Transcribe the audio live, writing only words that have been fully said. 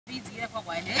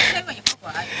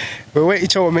wewe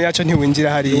ico womenya cyo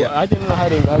ntiwinjira hariya aje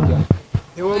mwaharenga hajya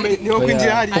niwo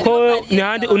kwinjira hariya ko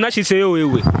nihandi unashitseyo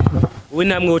wewe we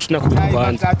namwe wocu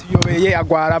nakubikwanza atuyobeye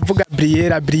agwara avuga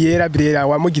Briella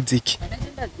wamugize iki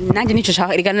nanjye nico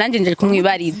shaka reka nanjye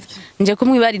nje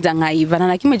kumwibariza nkayivana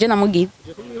na kimwe je namugize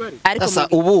ariko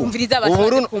ubu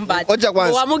oja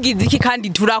kwanza wamugize iki kandi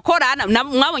turakorana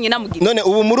mwabonye namugize none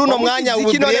ubu muri uno mwanya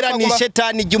ubu Briella ni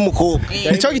shetani ry'umukobwa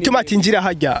nico gituma atinjira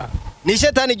hajya ni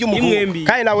shetani ry'umukobwa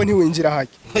kandi nawe ntiwinjira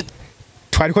hajya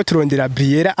twariko turondera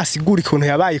Briella asigura ikuntu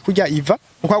yabaye kujya iva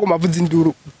uko aguma avuza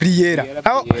induru Briella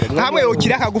hamwe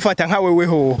yokira akagufata nka wewe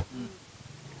ho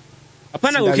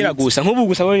apana gukira gusa nkubu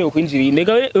gusa wewe yokwinjira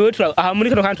nega wewe aha muri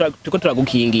kano kandi tuko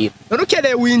turagukingira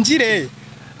nukereye winjire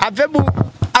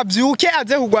avyuke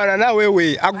aze kugwana na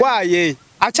wewe agwaye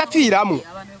acapfiramwe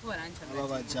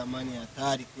jamani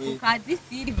hatari kwe kukazi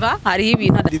Silva hari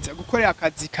ibintu adiza gukorera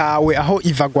akazi kawe aho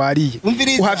iva gwariye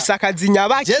uhafisa akazi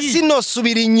nyabaki je sino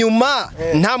subira inyuma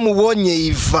ntamubonye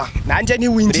iva nanje ni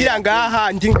winjira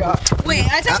ngaha ndinga we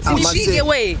acha tishige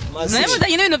we namuza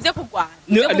nyine ibintu byo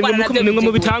kugwana nimwe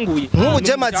mu bitanguye nkubu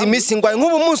je mazi imisi ngwaye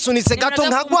nkubu munsunitse gato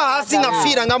nkagwa hasi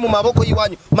nkafira nga mu maboko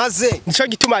yiwanyu maze nico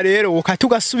gituma rero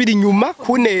ukatugasubira inyuma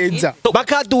kuneza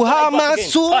bakaduha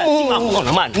amasumu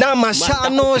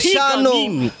n'amashano shano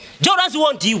Jorazi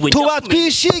wondiwe tuba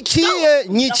twishikiye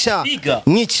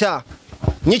nyica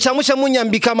muce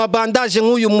munyambika amabandaje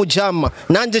nk'uyu mujama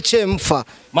nanje cemfa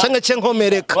canke ce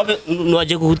nkomereka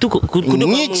waje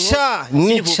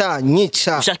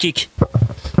nyica ushakiki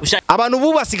abantu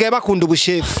ubu basigaye bakunda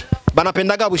ubushefu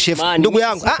banapendaga bushefu ndugu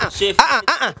yangu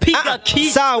piga ki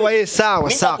sawa sawa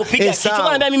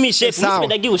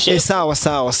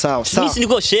misi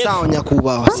niko chef sawa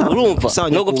nyakubawa urumva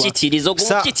no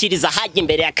gupyitiriza haje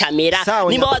imbere ya kamera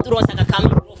nimba waduronsa ka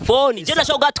mikrofone je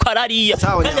nasho gatwara ariya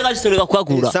kandi gasoneka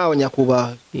kwagura sawa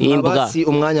nyakubawa basi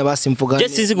umwanya basi mvugane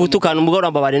je sizi gutukana umugore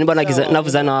ambabare nimba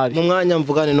navuza nabi mu mwanya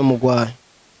mvugane no mugwaye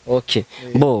okay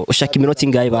bo ushaka iminota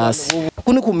ingaye basi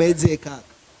kuni kumeze kaka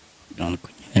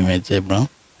Nimeze bro.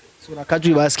 Sura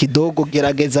kajwi basi kidogo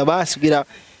gerageza basi kugira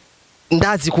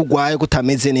ndazi kugwaye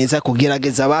kutameze neza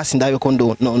kugerageza basi ndabe ko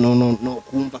no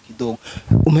kumva kidogo.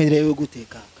 Umerewe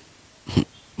guteka.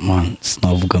 Man,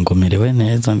 sinavuga ngo merewe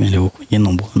neza merewe uko nyine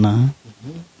mbona.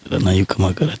 Nayo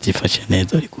kamagara tifashe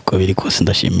neza ariko uko biri kose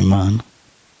ndashima Imana.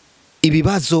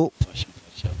 Ibibazo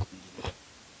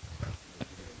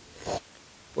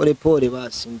pole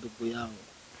basi ndugu yangu.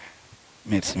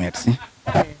 Merci.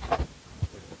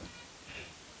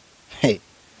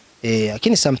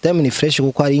 Lakini sometimes ni fresh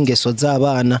kuko ari ingeso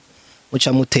z'abana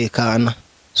muca mutekana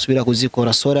subira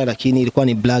kuzikora sora lakini ilikuwa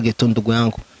ni blague tu ndugu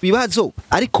yangu bibazo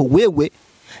ariko wewe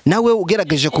nawe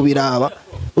ugerageje kubiraba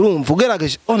urumva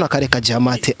ugerageje ona kareka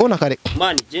jamate ona kareka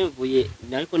man je mvuye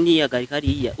ariko niyagarika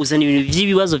ariya uzana ibintu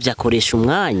by'ibibazo byakoresha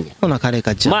umwanya ona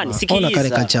kareka jama ona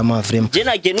kareka jama vraiment je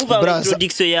nage numva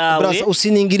introduction yawe brasa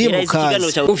usiningiriye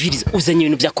mukazi uviriza uzana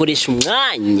ibintu byakoresha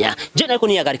umwanya je ariko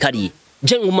niyagarika ariya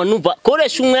je nguma numva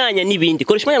koresha umwanya nibindi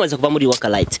koresha umwanya maze kuva muri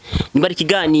YVAN light nimba ari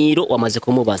kiganiro wamaze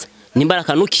kumubaza nimba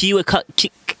akanukiwe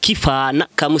kifana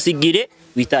kamusigire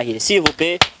witahire s'il vous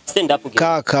plaît stand up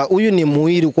kaka uyu ni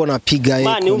muhiri uko napiga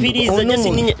yeko mani uviriza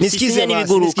je nisikize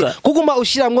nibiguruka kuguma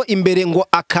ushiramwo imbere ngo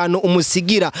akano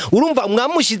umusigira urumva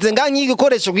mwamushize nganyi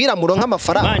igikoresho kugira muronka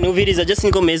amafaranga mani uviriza je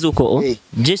siniko meze uko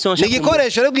je sonshaka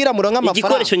igikoresho rero kugira muronka amafaranga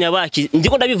igikoresho nyabaki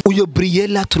ndiko ndabivuga uyo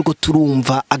Briella turiko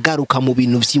turumva agaruka mu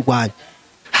bintu vy'iwanyu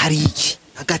hari iki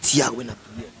hagati yawe na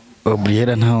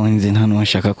Briella ntaho nzi nta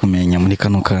nshaka kumenya muri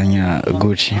kano kanya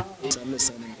Gucci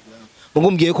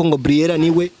mugumbwiye ko ngo Briella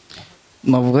niwe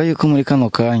navuga yuko muri kano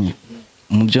kanya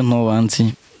mu byo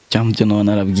ntobanzi cyangwa byo no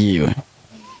narabwiwe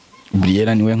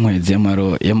Briella niwe nkweze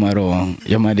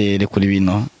y'amarere kuri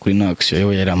no action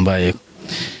yewe yarambaye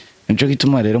nico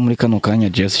gituma rero muri kano kanya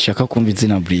Jesse shaka kumva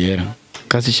izina Briella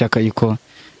kasi shaka yuko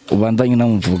ubandanye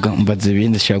namuvuga mbaze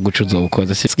ibindi shaka gucuza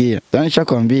ukoza sisikia nshaka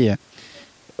kwambia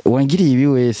wangiriye ibi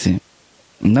wese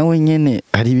nawe nyene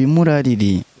hari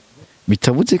bimurariri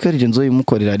bitabutse karije nzo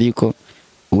yimukorera ariko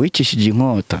uwicishije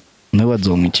inkota nawe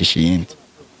wazomwicisha yindi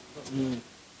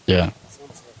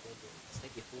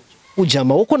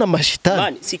ujama uko na mashitani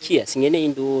mani sikia singene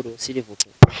induru sirivuke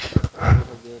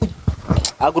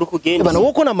aguruka ugende bana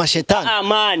uko na mashetani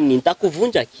mani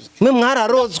ndakuvunja kichwa mwe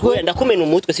mwararozwe ndakumena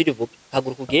umutwe sirivuke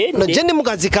aguruka ugende je ndi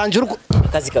mugazi kanje uruko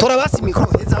tora basi mikro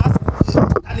heza basi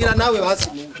kanira nawe basi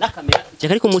na kamera je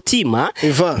kari ku mutima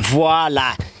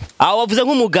voilà aho wavuze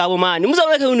nk'umugabo mani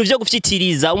muzarureka ibintu byo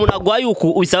gufyitiriza umuntu agwaye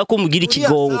uko ubisaba ko mugira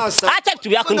ikigongo acha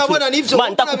tubiyako mani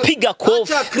ndakupiga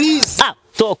kofi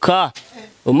toka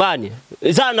mani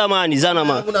Zana mani.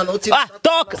 Ah,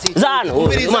 toka zana.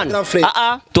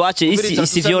 Tuache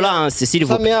isi violence, s'il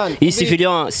vous plaît. Isi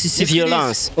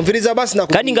violence. Umviriza basi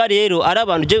nakubwira. Kandi nga rero ari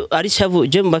abantu je ari shavu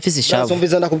je mbafise shavu.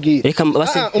 Umviriza nakubwira. Reka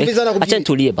basi. Acha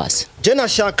ntuliye basi. Je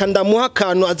nashaka ndamuha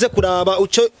kantu aze kuraba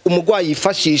uco umugwayi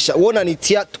yifashisha. Wona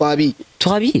nitia twabi.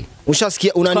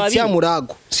 Ushasikia unanitia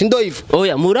murago. Sindo hivyo.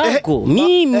 Oya murago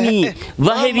mimi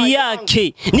bahebi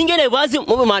yake. Ningene bazi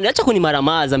mwana acha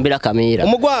kunimaramaza mbele ya kamera.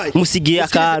 Umugwayi musigiye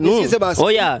akantu.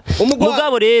 Oya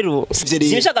mugabo rero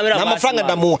sinisha kamera basi. Na mafaranga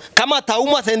ndamuha. Kama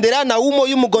ataumwa atendelea na umo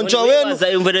y'umugonjwa wenu.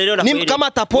 Ni kama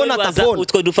atapona atapona.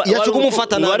 Yacho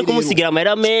kumufata na wari kumusigira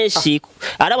amahera menshi.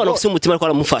 Arabana ufise umutima ariko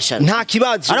aramufasha. Nta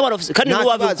kibazo. Arabana kandi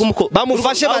nuwavuga kumuko.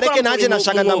 Bamufashe bareke naje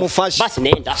nashaka ndamufasha. Basi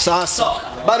nenda. Sasa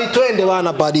bari twende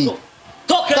bana bari.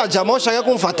 Kajamo shaka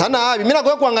kumfata nabi. Mimi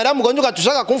nagoye kuangalia mgonjwa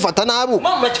katushaka kumfata nabi.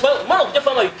 Mama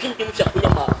kujafanya vipindi msha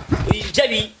kunyama.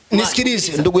 Jabi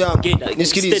nisikilize ndugu yangu.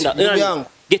 Nisikilize ndugu yangu.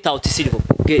 Get out silver.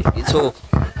 Okay, so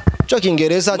cho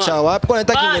Kiingereza cha wapi? Kwa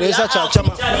nataka Kiingereza cha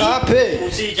wapi?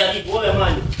 Usijaribu wewe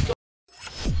mani.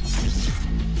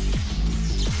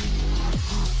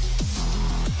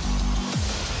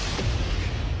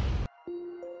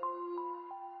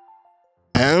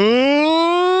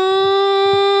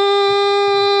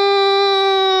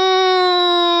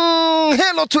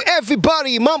 Hello to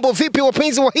everybody. Mambo vipi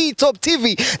wapenzi wa Hit Top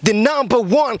TV, the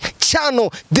 #1 channel,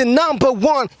 the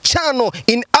 #1 channel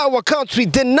in our country,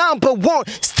 the #1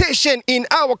 station in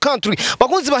our country.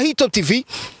 Bakunzi ba Hit Top TV,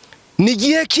 ni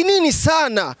gihe kinini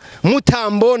sana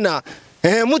mutambona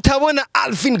mutabona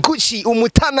ALVINGUCCI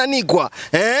umutananigwa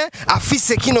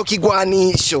afise kino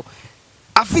kigwanisho.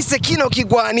 Afise kino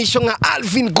kigwanisho nka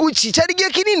ALVINGUCCI cyari gihe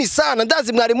kinini sana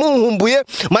ndazi mwari muhumbuye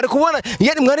mari kubona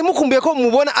yani mwari mukumbuye ko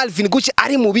mubona ALVINGUCCI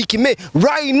ari mubiki me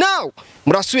right now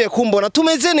murasuye kumbona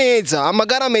tumeze neza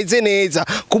amagara ameze neza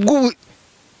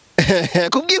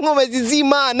kubw'inkomezi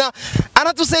z'Imana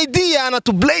anatusaidia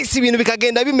anatubless ibintu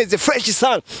bikagenda bimeze fresh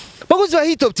sana. Bakuzi ba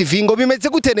Hit Top TV ngo bimeze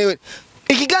gutenewe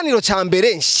ikiganiro ca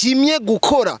mbere nshimye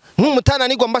gukora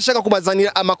nk'umutananirwa mbashaka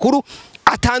kubazanira amakuru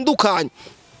atandukanye.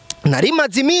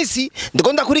 Narimaze iminsi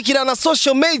ndiko ndakurikirana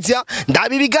social media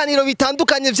ndabi ibiganiro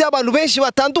bitandukanye by'abantu benshi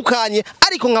batandukanye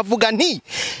ariko nkavuga nti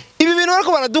ibi bintu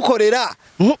bariko baradukorera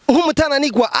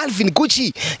nk'umutananirwa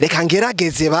ALVINGUCCI reka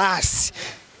ngerageze basi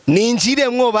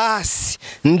ninjiremwo basi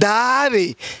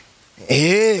ndabe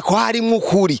ko harimwo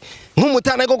ukuri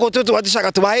nk'umutananirwa ko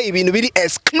tuba tubahe ibintu biri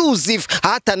exclusive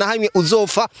hata na hamwe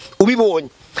uzofa ubibonye.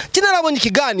 Kinarabonye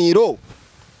ikiganiro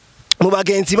mu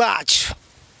bagenzi bacu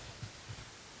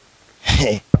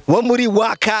wo muri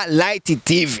Waka Light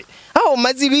TV aho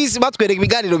mazi bisi batwereka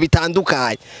ibiganiro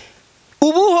bitandukanye.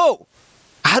 Ubuho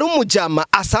hari umujama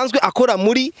asanzwe akora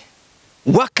muri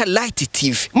Waka Light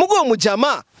TV. Mugo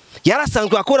mujama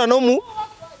yarasanzwe akora no mu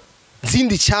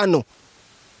zindi channel.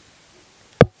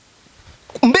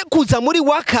 Mbe kuza muri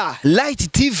Waka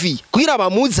Light TV kugira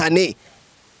bamuzane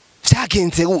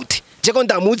byagenze gute? Je ko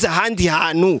ndamuza handi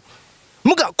hantu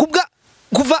muga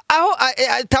kuva aho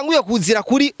atanguye kuzira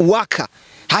kuri Waka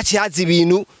haci hazi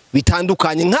ibintu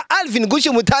bitandukanye nka ALVINGUCCI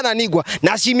umutananirwa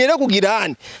nashimire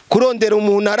kugirane kurondera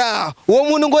umuntu araho uwo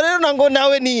muntu ngo rero nango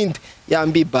nawe ninde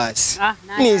yambi basi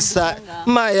nisa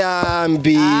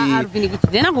mayambi ALVINGUCCI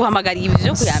dena guhamagara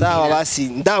ibyo kuyambira sawa basi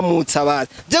ndamutsa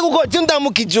basi je kuko je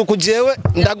ndamukije jewe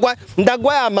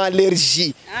ndagwa ya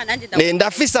allergie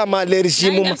ndafise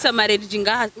allergie mu ndafise allergie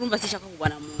ngaha urumva sishaka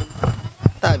kubona mu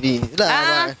tabi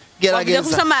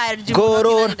gerageza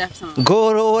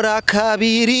gorora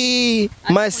kabiri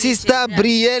my sister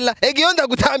BRIELLA egiyo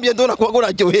ndagutambye ndona kuba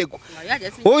kuraryohego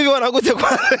ubibona gute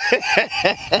kwa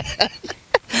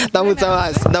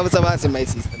ndamutsa basi my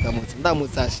sister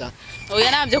ndamutsa sha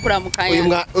oya nabyo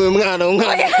kuramukanya uyu mwana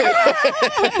umwana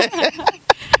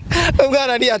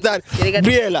ni atari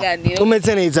BRIELLA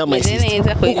umeze neza my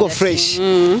sister uko fresh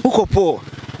uko po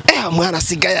mwana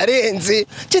sigaye arenze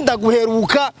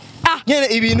cindaguheruka nyene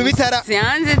ibintu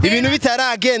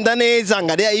bitaragenda neza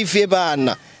ngari ya ife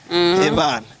bana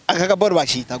bana akagaboro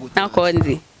bashita gute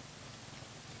nakonzi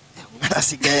mwana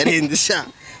sigaye arenze sha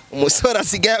umusora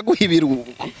asigaye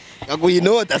aguhibiruko aguha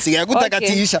inota asigaye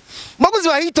agutagatisha. Bakuzi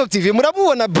ba Hit Top TV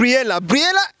murabubona BRIELLA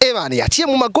bana yaciye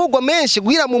mu magorwa menshi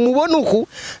guhira mu mubona uku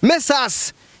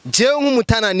mesas jewe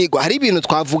nk'umutananirwa hari ibintu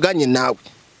twavuganye nawe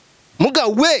muga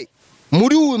we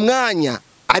muri uyu mwanya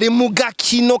ari mu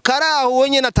gakino karaho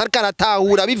wenye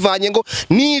natakaratahura bivanye ngo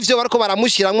nivyo bariko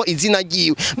baramushiramwo izina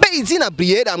giwe mbe izina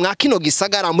BRIELLA mwakino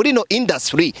gisagara muri no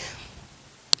industry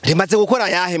rimaze gukora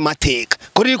yahe mateka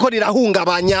ko riko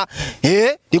rirahungabanya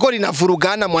riko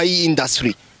rinavurugana mu iyi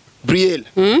industry BRIELLA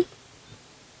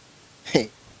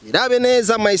irabe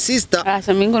neza my sister.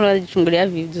 Asa mingo naragichungulia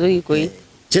video iko hii.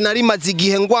 Je nari maze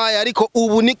igihe ngwaye ariko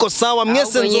ubu niko sawa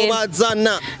mwese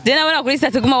nzobazana. Je nabona kuri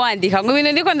stat guma wandika ngo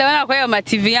ibintu ndiko ndabona ko ayo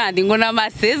TV yandi ngo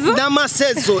namasezo.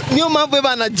 Namasezo niyo mpamvu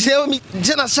bana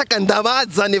je nashaka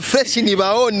ndabazane fresh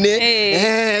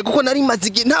nibaone. Kuko nari maze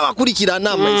igihe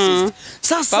ntabakurikirana my sister.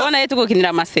 Sasa babona yetu gukinira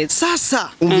amasezo. Sasa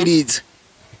umvirize.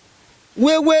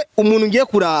 Wewe umuntu ngiye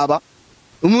kuraba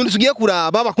umuntu tugiye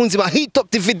kuraba abakunzi ba Hit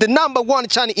Top TV the #1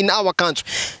 channel in our country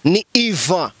ni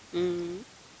YVAN.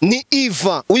 Ni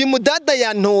YVAN uyu mudada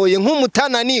yantoye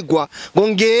nk'umutananigwa ngo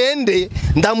ngende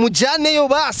ndamujyaneyo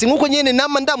basi nkuko nyene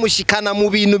nama ndamushikana mu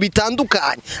bintu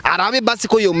bitandukanye arabe basi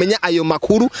ko yomenya ayo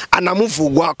makuru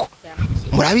anamuvugwako.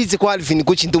 Murabizi ko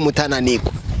ALVINGUCCI ndi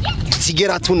umutananigwa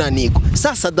sigera tunanigwa.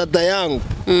 Sasa dada yangu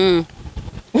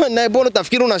wewe mbona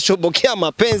utafikiri unashobokea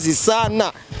mapenzi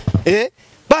sana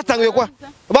batanguye kwa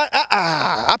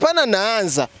hapana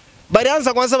naanza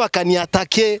barianza kwanza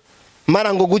bakaniatake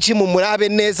mara ngo Gucci mu murabe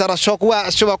neza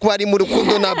arashobora kuba ari mu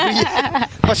rukundo na BRIELLA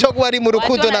ashobora kuba ari mu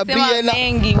rukundo na BRIELLA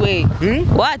mengi we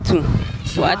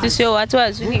watu sio watu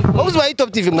wazuri ubuzi wa Hit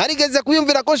Top TV mwarigeze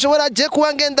kuyumvira ko shobora je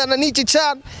kuba ngendana n'iki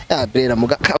cyane BRIELLA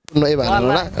muga no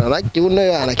ebana uno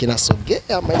yana kinasoge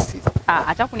my sister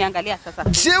acha kuniangalia sasa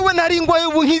jewe nari ngwaye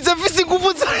ubu nkize visi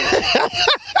nguvuza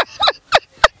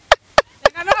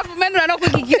kana kumenura no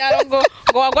kukikiraro ngo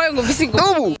wagwaye ngo visi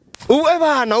ubu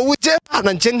ebana uje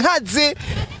bana nje nkaze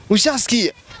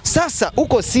ushasikia. Sasa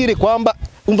uko siri kwamba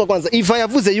umva kwanza YVAN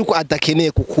yavuze yuko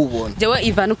adakeneye kukubona. Jewe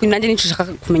YVAN uko nanje nicushaka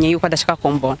kumenya yuko adashaka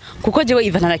kumbona kuko jewe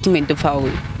YVAN arakimwe ndupfa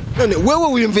wewe. None wewe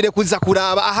wiyumvire kuza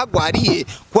kuraba ahagwariye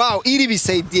kwao iri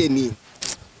bisaidie nini?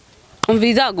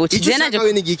 Umviriza Gucci je naje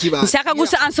nshaka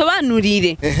gusa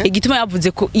ansobanurire igituma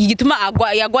yavuze ko igituma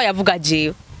yagwa yavuga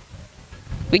jewe.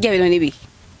 Bijya bintu nibi.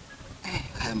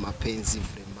 Aya mapenzi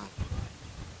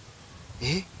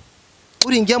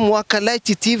uringia WAKA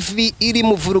LIGHT TV ili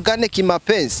muvurugane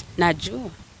kimapenzi. Najua.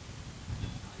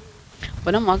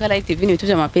 Bona WAKA LIGHT TV ni vitu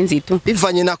vya mapenzi tu.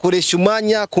 Bivanye na koresha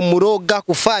umwanya kumuroga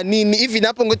kufa nini hivi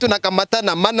napo ngo tunakamata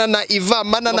na mana na YVAN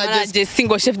mana na je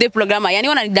single chef de programme yani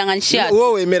wananidanganishia.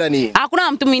 Wewe wemera nini?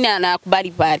 Hakuna mtu mwingine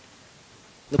anakubali bali.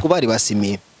 Nikubali basi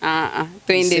mimi.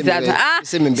 Twende zatu.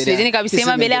 Siwezi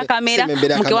nikabisema mbele ya kamera.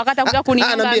 Mke wakati kuja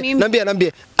kunianga mimi.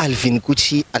 Nambia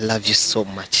ALVINGUCCI I love you so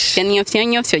much. Nyo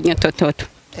tototo.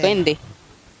 Twende.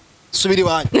 Subiri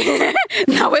wanyu.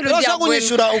 Nawe rudia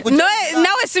kwenu.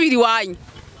 Nawe subiri wanyu.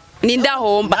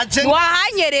 Nindahomba.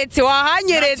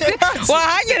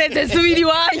 Wahanyeretse subiri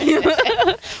wanyu.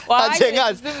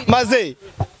 Ajengazi. Maze.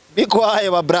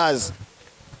 Bikwaye ba braza.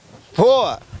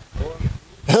 Poa.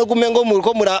 Kumengo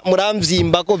muriko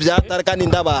muramvyimba ko vyatara kandi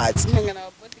ndabazi.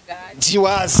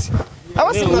 Jiwazi.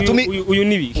 Abasi mnatumi uyu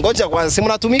nibi. Ngoja kwanza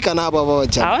simnatumika nabo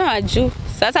boja. Hawana juu.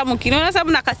 Sasa mukiniona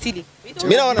sababu nakasiri.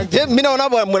 Mimi naona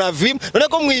bwana mnavimba. None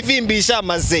ko mwivimbisha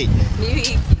maze.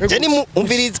 Je ni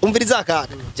umviriza kaka.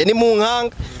 Je ni mu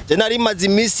nkanga. Je nari mazi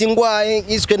imisi ngwaye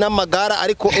iswe n'amagara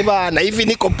ariko ebana hivi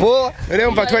niko poa.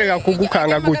 Rero mva twereka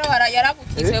kugukanga gute.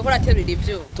 Yaragukizwe ko raterura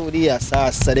ivyo. Turiya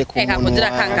sasa reko umuntu. Eka mudira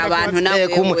kanga abantu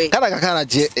nawe. Kana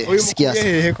je sikia.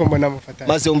 Hehe ko mbona mufata.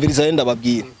 Maze umviriza yenda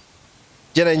babwira.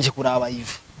 Je nanje kuraba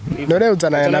YVAN. None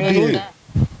uzana na BRIELLA.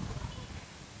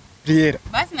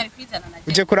 Basi nalipizana na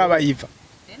uje kuraba YVAN.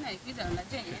 Nalipizana na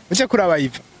jenye. Uje kuraba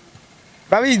YVAN.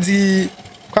 Babizi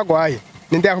kwagwaye.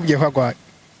 Ninde yakubwiye kwagwaye?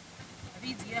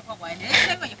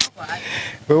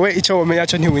 Wewe ico womenya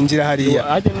cyo ntiwinjira hariya.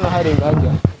 Aje no harenga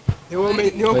ajya.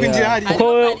 Niwo kwinjira hariya.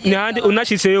 Ko ni handi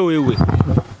unashitseyo wewe.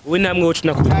 We namwe wocu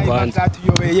nakubikwanza.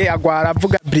 Zatuyobeye agwara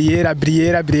avuga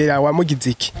BRIELLA wamugize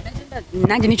iki?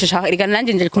 Nanje nico shaka igana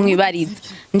nanje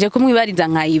nje kumwibariza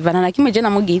nka YVAN na kimwe je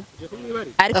namugize.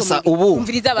 Ariko sasa ubu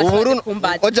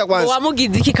oja kwanza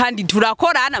wamugize iki kandi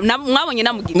turakorana mwabonye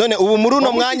namugize. None ubu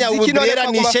muruno mwanya ubu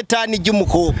BRIELLA ni shetani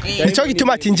ry'umukobwa. Nico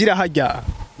gituma atinjira hajya.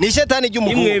 Ni shetani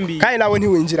ry'umukobwa. Kandi nawe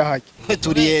ntiwinjira hajya.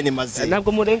 Turiyene maze.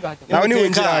 Ntabwo murenga hajya. Nawe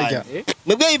ntiwinjira hajya.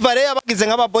 Mwebwe YVAN yabagize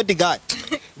nk'aba bodyguard.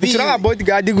 Bitura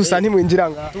bodyguard gusa ntimwinjira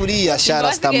nga. Turiya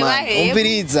Sharastaman.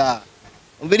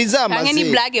 Umviriza maze. Kange ni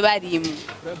blague barimu.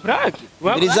 Blague.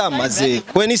 Umviriza maze.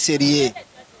 Kwe ni serie.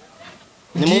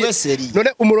 Ni mube serie. None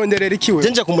umuronderera ikiwe.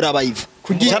 Jenje kumuraba YVAN.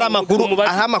 Kugira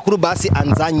amakuru basi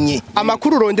anzanye.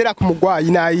 Amakuru urondera ku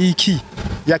mugwayi na iki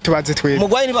yatubaze twebwe.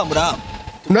 Mugwayi ni bamuraba.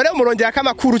 None umurondera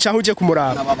kamakuru cyahuje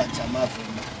kumuraba.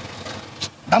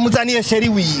 Amuzaniye sheri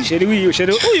wiyo. Sheri uyu.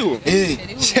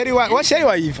 Sheri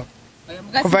wa YVAN.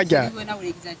 Kuvaja.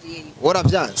 Ora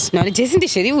vyanze. None je sindi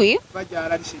sheri wiyo. Kuvaja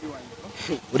ari sheri wa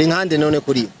YVAN. Uri nkande none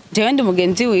kuri. Jewe ndi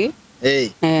mugenzi wiyo.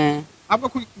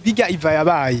 Abwo bijya YVAN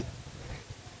yabaye.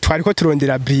 twariko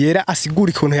turondera Briella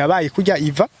asigura ikintu yabaye kurya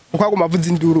iva uko aguma avuza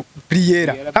induru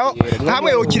Briella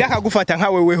hamwe yokira akagufata nka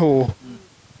wewe ho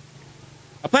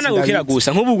apana gukira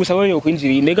gusa nk'ubu gusa wewe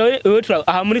yokwinjira mega wewe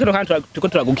aha muri kano kantu tuko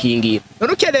turagukingira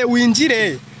none ukeneye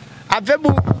winjire ave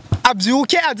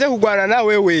avyuke aze kugwana na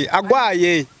wewe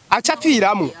agwaye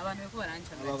acapfiramwe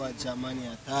Jamani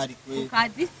hatari kweli.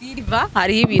 Kukazi Silva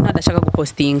hari ibintu adashaka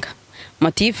gupostinga.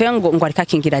 Motive ngo arika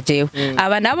kingira jewe.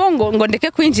 Aba nabo ngo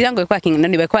ndeke kwinjira ngo kwakinga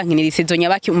none bakwankinira isizo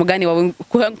nyabaki umugani wawe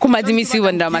kumazi imisi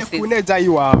ubonera amasezi. Kuneza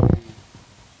yiwawe.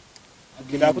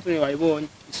 Agira ko wayibonye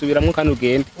isubiramwe kandi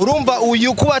ugende. Urumva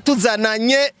uyu kuba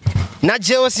tuzananye na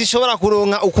jewe sishobora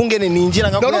kuronka ukungene ninjira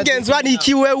nka Rugenzwa ni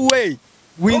iki wewe?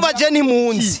 Umva je ni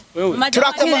munzi.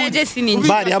 Turakomeje sininji.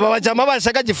 Bari aba bajama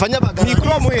bashaka gifanya bagana.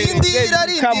 Mikro muhere.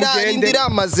 Rindira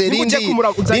amaze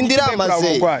rindira.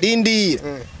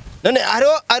 None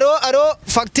aro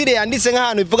facture yanditse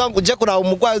nk'ahantu ivuga ngo uje kuraba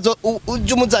umugwayi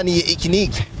uje umuzaniye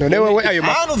ikiniki. None wewe ayo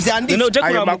makuru vyanditse. None uje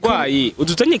kuraba umugwayi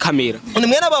udutenye kamera. Ni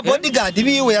mwene aba bodyguard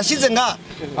biwe yashize nga.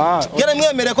 Gere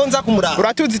mwemere ko nza kumuraba.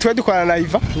 Uratuzi twe dukorana na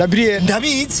Iva na Briella.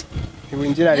 Ndabizi.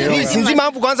 Winjira rero. Sinzi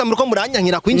impamvu kwanza muriko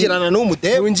muranyankira kwinjirana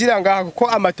n'umudebe. Winjira ngaha kuko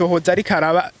amatohoza ari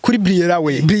karaba kuri Briella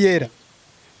we. Briella.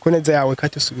 Kuneza yawe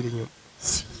katusubira inyuma.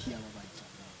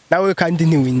 Nawe kandi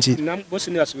ntiwinjira.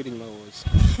 Bose nibasubira inyuma bose.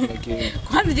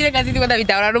 Kwanza ugire kazi ndiko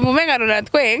ndabitahura umumengano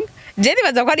natwenga. Je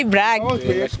nibaza ko ari brag.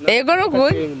 Ego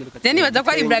nokuri. Je nibaza ko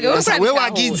ari brag. Wewe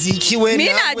wagize iki we nawe?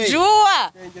 Mina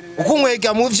jua.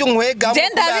 Ukunkwega mu vyo nkwega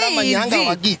Amanyanga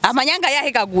wagize. Amanyanga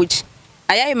yahega guci.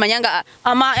 Ayahe manyanga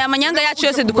amanyanga yacu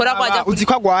yose dukora kwaja uzi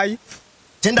ko agwaye.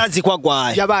 Je ndazi ko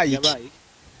agwaye. Yabaye iki?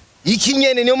 Iki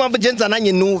nyene niyo mpamvu je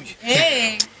nzananye n'uyu.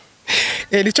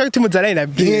 Nico gitumuzanaye na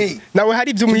Briella. Nawe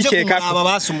hari ibyo umwikeka.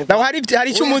 Nawe hari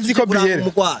icyo umuzi ko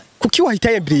Briella. Kuki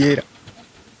wahitaye Briella?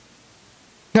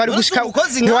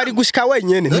 Ntwari gushika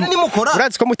wenyene.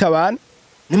 Urazi ko mutabana?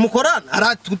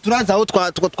 Nimukorana turaza aho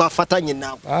twafatanye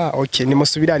nawe. Okay,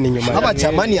 nimusubirane inyuma. Aba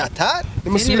jamani hatari.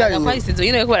 Nimusubirane inyuma. Kwasizo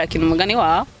yino ko barakina umugani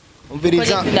wao.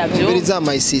 Umviriza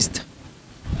my sister.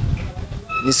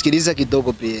 Nisikiliza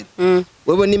kidogo Briella.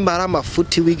 Wewe nimba ari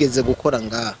amafuti wigeze gukora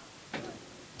ngaha.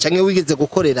 Canke wigeze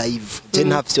gukorera Iva. Je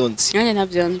ntavyonzi. Nanye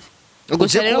ntavyonzi.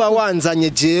 Uje kuba wanzanye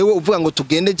jewe uvuga ngo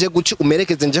tugende je guci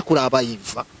umerekeze nje kuraba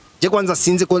Iva. Je kwanza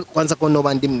sinzi ko kwanza ko no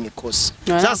bandi mwikosa.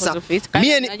 Sasa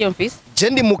mie je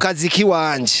ndi mu kazi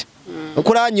kiwanje.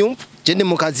 Ukuranyumva? Je ndi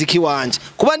mu kazi kiwanje.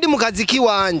 Kuba ndi mu kazi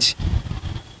kiwanje.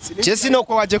 Je sino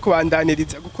ko waje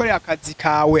kubandaniriza gukorera akazi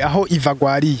kawe aho Iva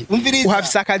gwariye.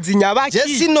 Uhafisa akazi nyabaki.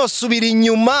 Je sino subira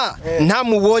inyuma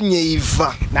ntamubonye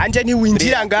Iva. Nanje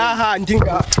ntiwinjira ngaha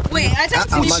ndinga. We acha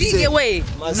kushige we.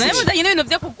 None muzanye n'ibintu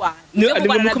byo kugwana.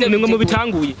 Nimwe mu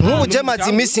bitanguye. Nk'ubu je mazi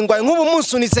imisi ngwaye nk'ubu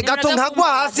munsunitse gato nkagwa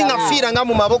hasi nkafira nga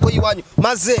mu maboko yiwanyu.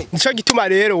 Maze nico gituma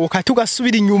rero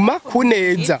ukatugasubira inyuma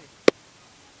kuneza.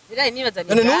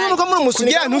 None nuko muri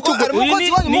musunika ntutugwe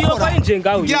umukozi wanyu mukora.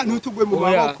 Kugira ntutugwe mu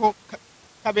maboko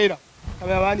kabera.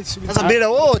 Kabera subira. Sasa Briella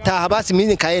wowe taha basi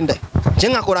mimi kaenda. Je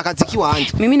nkakora akazi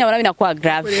kiwanje. Mimi naona binakuwa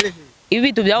grave. Ibi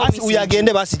bitu byao basi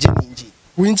uyagende basi je ninjira.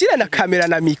 Winjira na kamera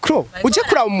na micro. Uje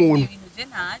kura umuntu.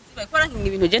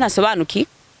 Ibintu je nasobanuki.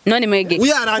 None mwege.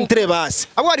 Uyarantre basi.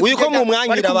 Uyiko mu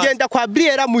mwanyira basi. Kugenda kwa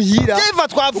Briella muhira. Jeva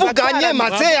twavuganye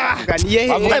maseya.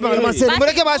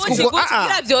 Mureke basi kuko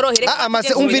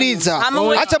mase umviriza.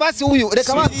 Acha basi uyu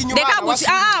reka basi. Reka guci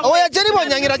oya je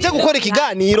nibonyangira je gukora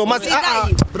ikiganiro mase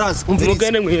bras umviriza.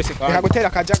 Mugende mwese kwa. Reka gutera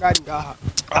kajagari ngaha.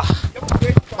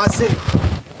 Mase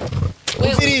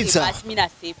umviriza.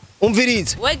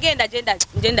 Umviriza. Wegenda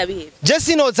genda bihebe. Je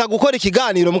sinoza gukora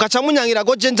ikiganiro mukaca munyangira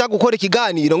go je nja gukora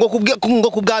ikiganiro ngo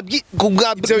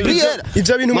kubwa Briella.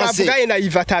 Ivyo bintu mwavugaye na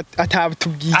Iva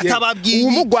atababwiye.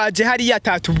 Umugwaje hari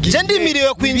atatubwiye.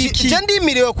 Je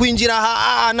ndimiriwe kwinjira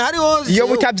ahantu hari hose. Iyo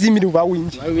butavyimiriwa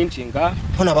winjira. Winjinga.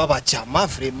 Mpona babajama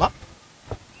vrema.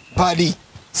 Bali.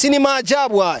 Sini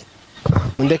maajabu haya.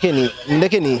 Mundeke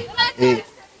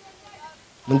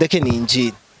ni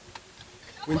injiri.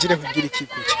 Winjire kugira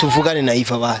ikikuki. Tuvugane na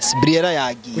Iva basi. Briella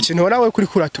yagiye. Ukintu nawe kuri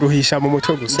kuraturuhisha mu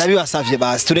mutwe gusa. Ndabibasavye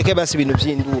basi. Tureke basi ibintu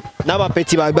by'induru.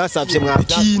 N'abapeti babasavye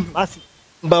mwabya. Basi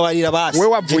mbabarira basi. We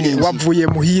wavuye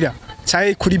muhira.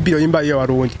 Cyahe kuri biro y'imba yo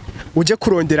warundi. Uje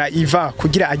kurondera Iva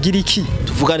kugira agira iki?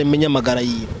 Tuvugane menye amagara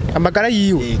yiwe. Amagara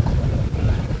yiwe. Yego.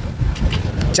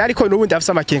 Cyari ko nubundi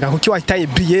afisa amakenga kuki wahitaye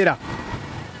Briella.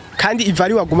 Kandi Iva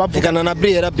ari waguma avugana na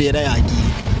Briella yagiye.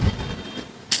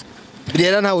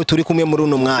 Briella nawe turi kumwe muri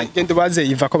uno mwanya. Gende baze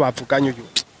Iva ko bavuganye uyu.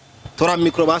 Tora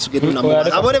mikro basugende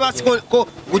unamubona. Abone basi ko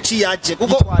guciyaje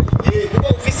kuko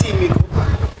ufisi imikro.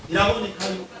 Iraboneka.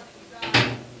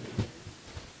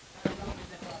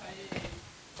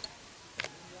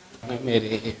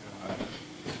 Mere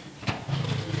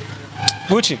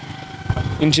Gucci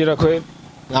injira kwe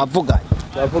mwavuganye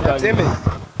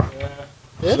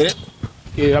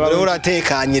rero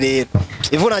uratekanye rero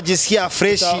ivuna jisikia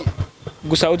fresh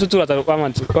gusa ututu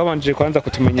wabanje kwanza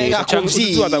kutumenyesha cyangwa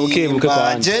ututu watabukebuke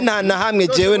kwanza je nta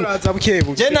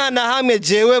na hamwe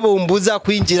jewe bumbuza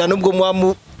kwinjira nubwo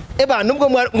nubwo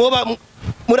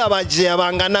murabaje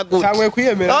abangana gute cyangwa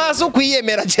kwiyemera aso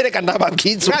kwiyemera cereka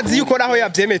ndababwiza urazi yuko naho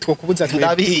yavyemeye kubuza twe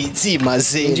ndabizi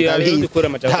maze ndabizi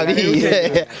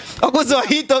akuzo wa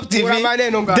Hit Top TV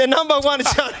the number 1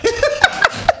 channel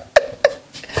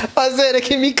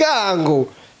azereka imikango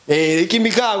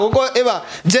imikango ko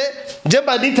je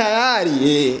mba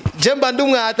tayari je mba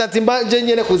ndumwata mba je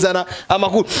nyene kuzana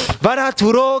amakuru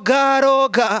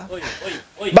baraturoga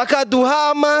bakaduha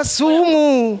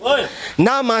amasumu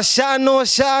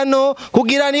n'amashano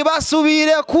kugira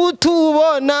nibasubire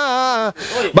kutubona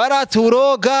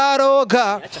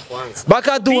baraturoga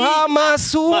bakaduha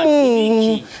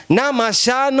amasumu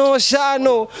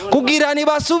n'amashano kugira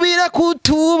nibasubire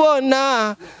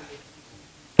kutubona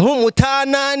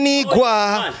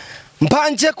nk'umutananigwa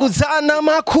mbanje kuzana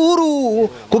makuru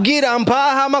kugira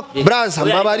mpaha braza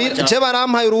mbabarira je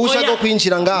barampaye uruhusha rwo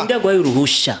kwinjira ngaha ndagwaye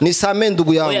uruhusha ni same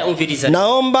ndugu yangu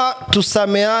naomba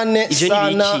tusameane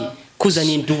sana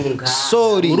kuzana indunga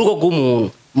sorry urugo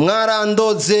rw'umuntu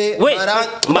mwarandoze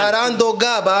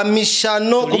barandoga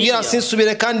bamishano kugira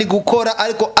sinsubire kandi gukora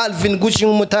ariko Alvin Gucci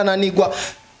nk'umutananigwa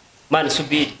mani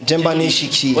subiri jemba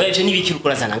nishikiye oya je nibiki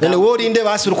urukurazana ngaho none worinde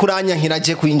basi urukuranya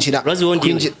nkiraje kwinjira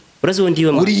urazi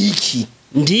wondiwe muri iki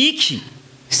ndiki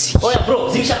oya bro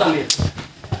zibisha kamera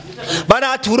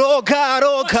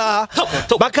baraturoga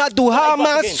bakaduha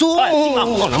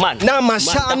amasumu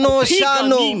n'amashano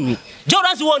je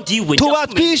urazi wondiwe tuba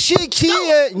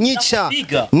twishikiye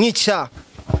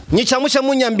nyica muce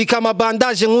munyambika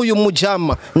amabandaje nk'uyu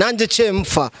mujama nanje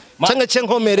cemfa canke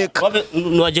cenkomereka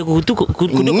nwaje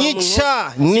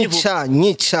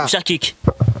nyica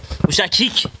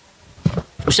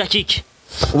ushakiki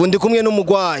ubu ndi kumwe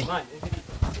n'umugwayi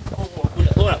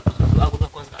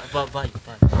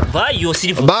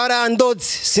barandoze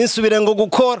sinsubire ngo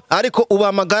gukora ariko ubu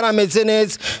amagara ameze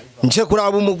neza nje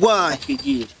kuraba umugwayi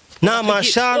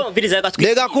n'amashano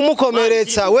rega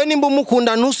kumukomeretsa we nimba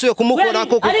umukunda ntusuye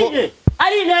kumukorako kuko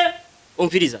arine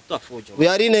umviriza twafujo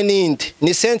uyarine ninde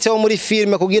ni sense wo muri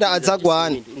filme kugira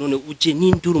azagwane none uje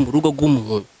n'induru mu rugo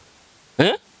rw'umuntu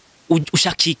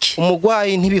ushakiki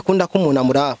umugwayi ntibikunda ko umuntu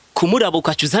amuraba kumuraba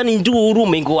ukacuzana induru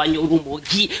mengo wanyura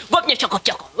umugi gomye cyako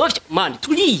man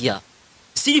turiya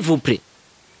s'il vous plaît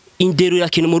indero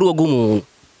yakino mu rugo rw'umuntu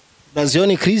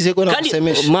Bazioni crise ko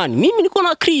nakusemesha man mimi niko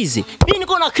na crise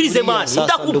man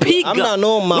ndakupiga amna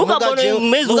noma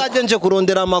mugaje nje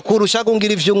kurondera amakuru ushaka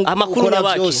ngira ivyo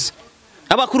ukora byose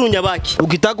abakuru nyabaki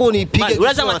ukitako ni pige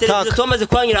uraza amatereviziyo twamaze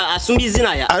kwangira asumbi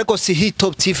izina ya ariko si Hit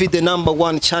Top TV the number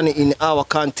 1 channel in our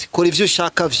country kora ivyo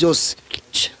ushaka vyose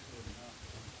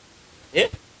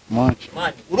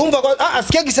urumva ko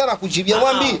asikia gisara kujibia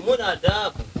mwambi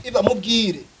iba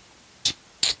mubwire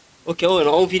okay wewe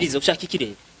naumviriza ushaka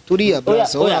ikire tulia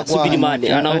brother oya subiri mani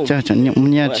acha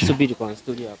mniache subiri kwanza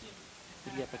tulia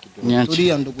niache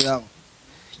tulia ndugu yangu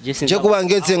je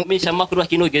kubangeze misha makuru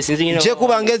akinoge sinzi nyine je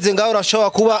kubangeze ngaho urashobora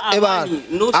kuba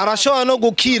arashobora no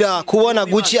gukira kubona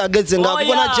Gucci ageze ngaho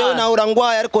kuko na jewe na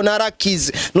urangwaye ariko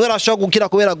narakize nwe arashobora gukira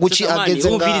kubera Gucci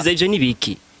ageze ngaho umviriza ivyo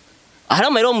nibiki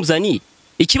aramahero muzani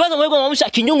ikibazo mwego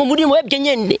mwamushaka inyungu muri mwebwe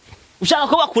nyene ushaka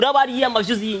ko bakura bari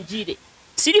amavyuzi yinjire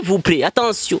s'il vous plaît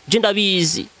attention je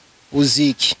ndabizi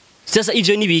uziki sasa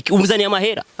ivyo nibiki umuzani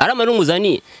amahera aramahero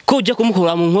muzani ko uje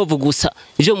kumukora mu nkovu gusa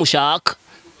ivyo mushaka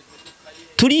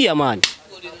turiya mani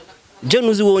je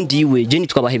nuzi wondiwe je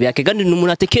nitwabahebe yake kandi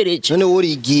numuntu atekereje none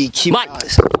wori igiki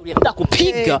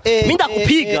ndakupiga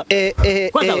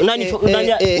kwanza nani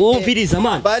umviriza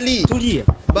mani tulia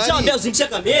ushambia uzimsha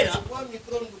kamera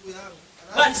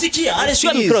bali sikia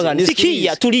alishia mikro gani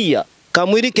sikia tulia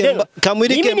kamwirike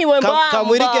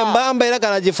mbamba ira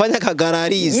kanajifanya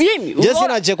kagararizi je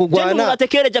sinaje kugwana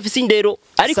unatekereje afisi indero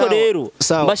ariko rero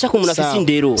mbasha kumuna afisi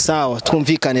indero sawa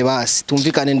twumvikane basi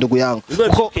twumvikane ndugu yangu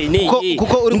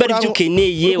kuko uri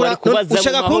ukeneye wari kubaza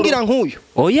ushaka kungira nkuyu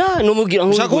oya numugira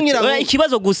nkuyu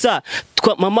ikibazo gusa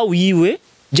mama wiwe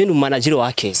je ni manager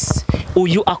wa Kesi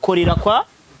uyu akorera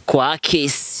kwa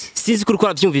Kesi sinzi kuri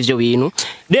ko byumva ivyo bintu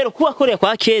rero kuba akorera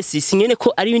kwa Kesi sinyene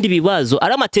ko ari ibindi bibazo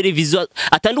ari amateleviziyo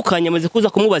atandukanye amaze kuza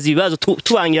kumubaza ibibazo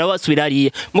tubangira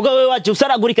basubirariye mugabo we waje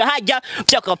usaragurika hajya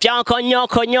pyaka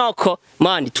nyoko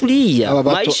mani turiya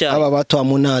maisha aba bato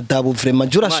amunada bu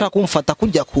vraiment jura shaka kumfata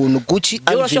kujya kuntu Gucci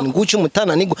Alvin Gucci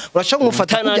mutananigwa urashaka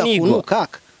kumfata kujya kuntu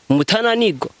kaka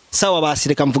mutananigwa sawa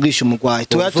basireka mvugisha umugwayi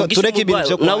tureke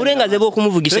ibintu byo na urengaze bwo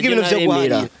kumuvugisha tureke ibintu byo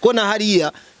guharira ko na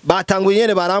hariya batanguye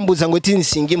nyene barambuza ngo iti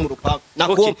nsingi mu rupangu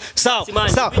nako sawa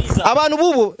sawa abantu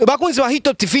bubu bakunzi ba Hit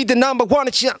Top TV the number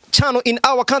 1 channel in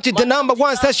our country the number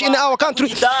 1 station in our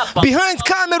country behind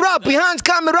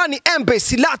camera ni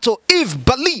Embassy Lato Eve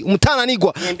Bali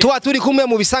umutananigwa tuba turi kumwe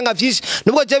mu bisanga vyinshi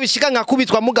nubwo je bishika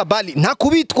nkakubitwa muga Bali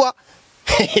ntakubitwa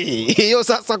iyo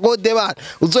sasa kode bana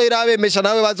uzoirabemesha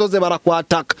nawe bazoze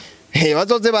barakwataka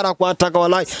bazoze barakwataka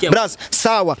wallahi bras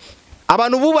sawa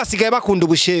abantu bubu basigaye bakunda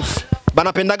ubushefu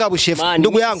banapendaga bushefu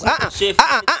ndugu yangu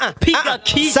piga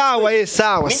kiss sawa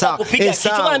sawa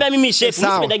mimi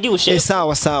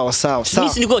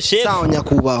niko chef sawa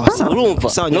nyakubawa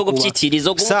urumva no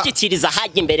gupyitiriza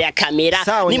haje imbere ya kamera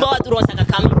nimba waduronsa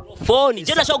ka microphone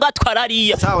je nashaka gatwara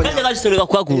ariya kandi gasoneka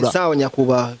kwagura sawa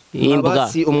nyakubawa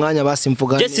basi umwanya basi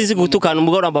mvugane je sizi gutukana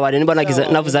umugore ambabare nimba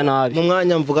navuza nabi mu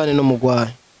mwanya mvugane no mugwaye.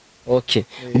 Okay.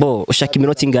 Bo ushaka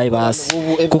iminota ingahe basi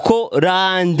kuko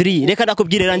Landry reka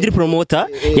ndakubwire Landry promoter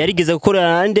yarigeze gukora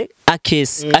rande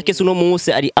akesi uno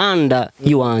munsi ari under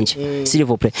yuwanje s'il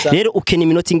vous plaît rero ukene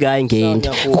iminota ingahe ngende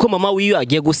kuko mama wiyo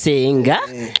agiye gusenga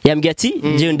yambwiye ati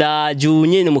je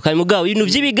ndajunye mu kanya mugabo ibintu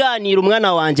by'ibiganiro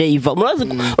umwana wanje iva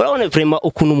urabona vraiment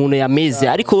ukuntu umuntu yameze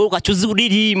ariko wowe ukacuza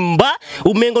uririmba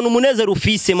umengo n'umunezero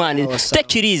ufise man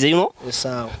take it easy you know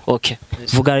okay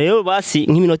vuga rero basi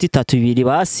nk'iminota 3-2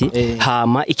 basi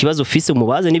hama ikibazo ufise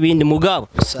umubaze nibindi mugabo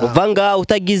uvanga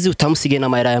utagize utamusige na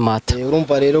mayira ya mata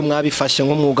urumva rero mwabifashe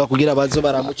nko mwuga kugira bazo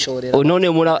baramucorera none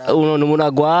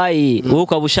munagwayi wowe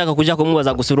ukabushaka kuja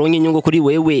kumubaza gusuronka inyungu kuri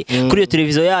wewe kuri iyo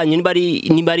televiziyo yanyu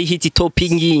nimba ari hit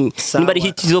topping nimba ari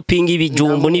hit topping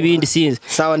ibijumbo nibindi sinzi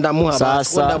sawa ndamuha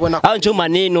basi ndabona aho njo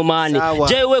maneno mane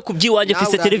jewe kubyiwanje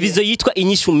fise televiziyo yitwa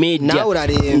Inyishu Media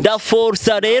nda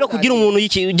force rero kugira umuntu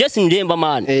yiki just ndemba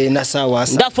mane na sawa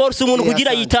nda force umuntu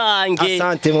kugira yitange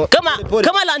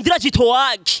kama Landry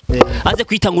chitowaki aze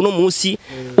kwitanga uno munsi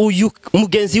uyu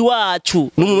mugenzi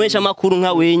wacu numumesha makuru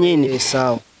nka wenyene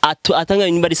atanga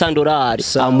nimba ari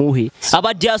 $100 amuhe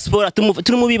aba diaspora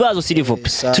turi mu bibazo silivope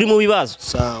turi mu bibazo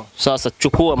sasa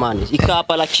chukua mane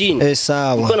ikapa lakini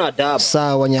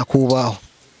sawa nyakubaho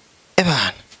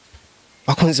ebana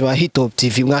bakunzi ba Hit Top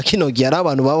TV mwakinogiye ari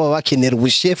abantu baba bakenera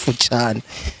ubushefu cyane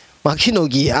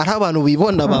mwakinogiye ari abantu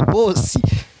bibona ba boss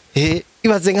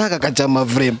ibaze nkaka kajama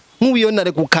vrema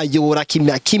nk'ubiyonare kukayora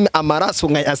kimya amaraso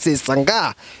nkayasesa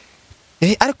nga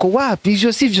ariko wapi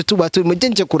ivyo sivyo tuba turi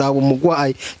mugenje kuraba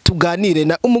umugwayi tuganire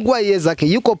na umugwayi yezake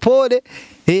yuko pole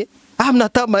amna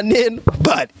tama neno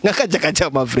bali nkakaja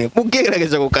kajama vrema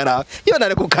mugerageje kukaraba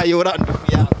yonare kukayora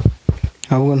nduya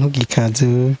ahubwo ntugikaze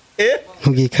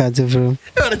vrema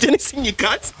yonare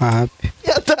singikaze happy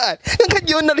yatari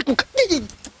nkajyonare kukayi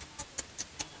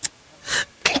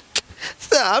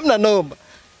amna nomba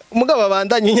umugabo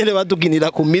abandanye nyene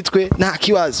baduginira ku mitwe nta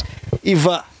kibazo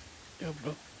iva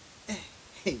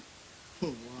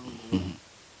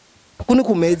kuni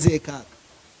kumeze kaka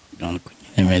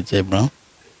nimeze bro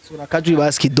sura kajwi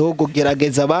basi kidogo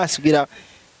gerageza basi kugira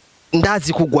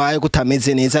ndazi kugwaye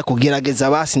kutameze neza kugerageza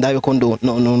basi ndabe ko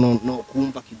no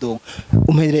kumva kidogo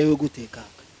umerewe gute kaka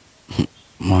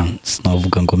man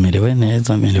sinavuga ngo merewe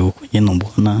neza merewe uko nyene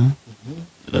mbona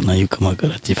nayo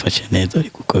kamagara tifashe neza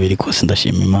ariko uko biri kose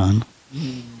ndashima Imana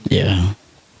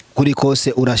kuri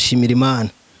kose urashimira Imana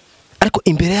ariko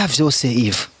imbere ya vyose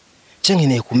Eve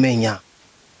cengeneye kumenya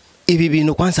ibi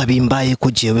bintu kwanza bimbaye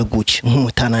ko jewe guce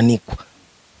nk'umutananiko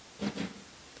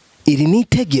iri ni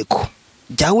itegeko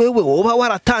rya wewe woba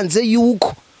waratanze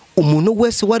yuko umuntu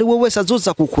wese wari we wese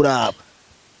azoza kukuraba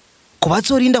ko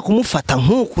bazorinda kumufata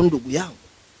nk'uko ndugu yangu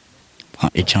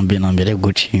icambe na mbere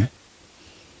guci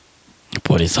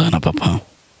pole sana papa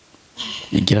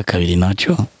igira kabiri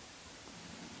naco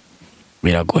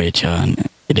biragoye cyane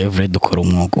revre dukora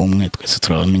umwuga umwe twese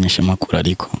turabamenyesha makuru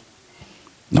ariko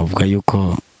navuga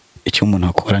yuko icyo umuntu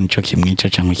akora nico kimwica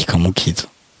cyangwa kikamukiza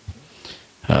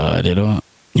rero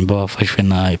nimba wafashwe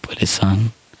na pole sana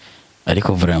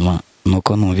ariko vraiment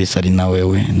nuko numvise ari na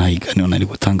wewe nayiganiro nari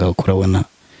gutanga ukurabona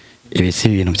ibisi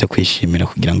ibintu byo kwishimira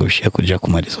kugira ngo bishye kuja ku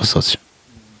mariso social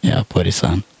pole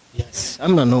sana. Yes,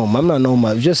 amna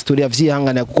noma byo story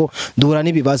yavyihangana kuko duhura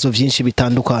nibibazo byinshi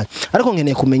bitandukanye ariko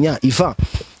nkeneye kumenya Iva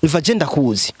je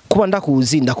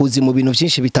ndakuzi mu bintu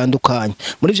byinshi bitandukanye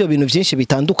muri byo bintu byinshi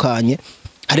bitandukanye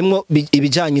harimo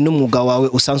ibijanye n'umwuga wawe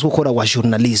usanzwe ukora wa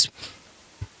journalism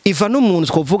Iva n'umuntu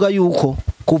twovuga yuko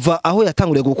kuva aho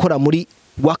yatanguriye gukora muri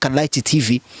Waka Light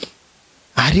TV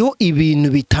hariho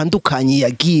ibintu bitandukanye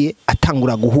yagiye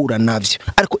atangura guhura navyo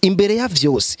ariko imbere ya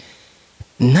vyose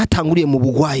natanguriye mu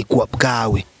bugwayi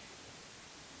bwawe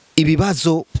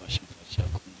ibibazo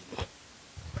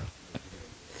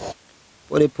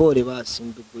Pole pole basi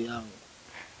ndugu yangu.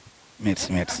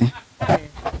 Merci.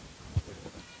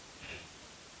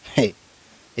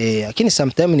 Lakini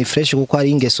sometimes ni fresh kuko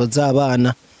ari ingeso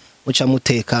z'abana muca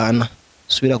mutekana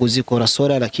subira kuzikora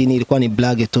sora, lakini ilikuwa ni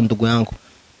blague tu ndugu yangu.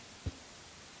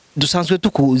 Dusanzwe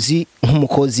tukuzi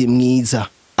nk'umukozi mwiza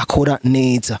akora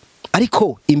neza,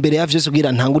 ariko imbere ya vyose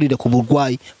kugira ntangurire ku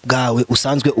burwayi bwawe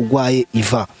usanzwe ugwaye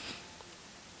Iva,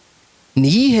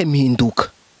 ni yihe mpinduka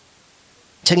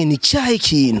canke ni cyahe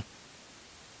kintu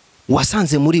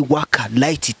wasanze muri Waka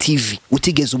Light TV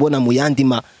utigeze ubona mu yandi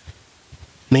ma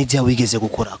media wigeze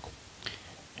gukorako?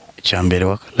 Cyambere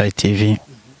Waka Light TV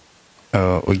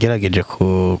ugerageje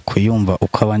kuyumva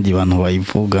uko abandi bantu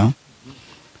bayivuga,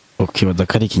 ukibaza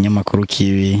ko ari ikinyamakuru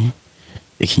kibi,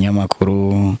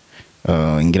 ikinyamakuru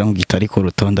ngira ngo gitari ku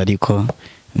rutonde, ariko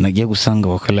nagiye gusanga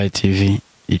Waka Light TV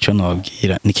ico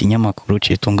nababwira ni ikinyamakuru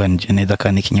citunganije neza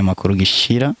kandi ikinyamakuru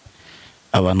gishira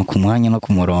abantu ku mwanya no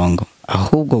ku murongo,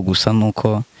 ahubwo gusa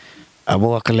nuko abo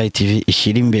Waka Light TV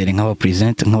ishira imbere nk'aba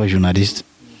present nk'aba journalist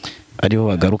aribo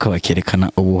bagaruka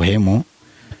bakerekana ubuhemu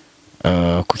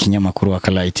ku kinyamakuru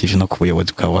Waka Light TV no ku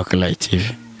buyobozi bwa Waka Light TV.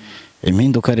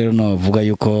 Impinduka rero navuga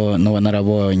yuko no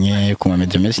narabonye ku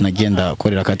mamedia menshi nagenda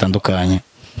korera katandukanye.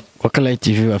 Waka Light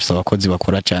TV bafite abakozi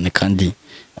bakora cyane kandi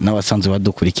n'abasanzwe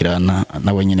badukurikirana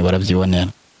nabo nyene baravyibonera.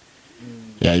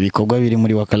 Ya ibikorwa biri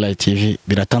muri Waka Light TV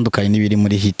biratandukanye n'ibiri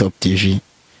muri Hitop TV,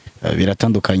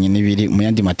 biratandukanye n'ibiri mu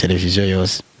yandi ma televiziyo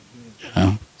yose.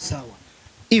 Sawa.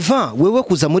 Ivan, wewe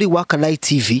kuza muri Waka Light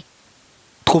TV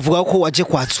twovuga ko waje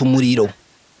kwatsa umuriro,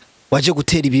 waje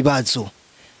gutera ibibazo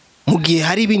mu gihe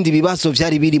hari ibindi bibazo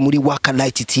byari biri muri Waka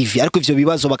Light TV, ariko ivyo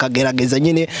bibazo bakagerageza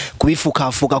nyene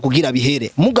kubifukafuka kugira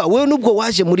bihere. Muga wewe nubwo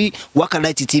waje muri Waka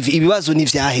Light TV ibibazo ni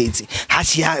vyaheze,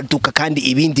 hashi haduka kandi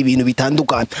ibindi bintu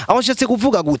bitandukana. Aho nshatse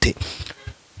kuvuga gute,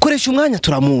 koresha umwanya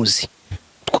turamuzi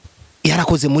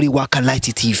yarakoze muri Waka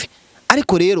Light TV,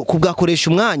 ariko rero kubwakoresha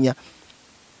umwanya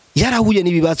yarahuye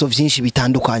n'ibibazo byinshi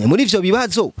bitandukanye. Muri ivyo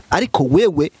bibazo ariko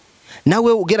wewe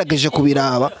nawe ugerageje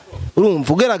kubiraba,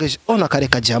 urumva ugerageje ona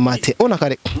kareka jamate, ona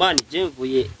kareka mani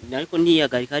jevuye ariko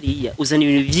niyagarika hariya uzana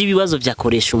ibintu by'ibibazo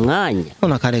byakoresha umwanya,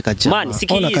 ona kareka jamate,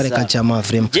 ona kareka jamate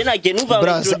vraiment. Je nage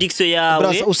numva introduction yawe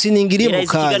brasa usiningiriye mu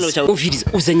kazi uviriza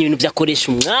uzana ibintu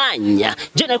byakoresha umwanya.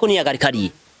 Je ariko niyagarika hariya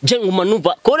je nguma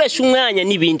numva koresha umwanya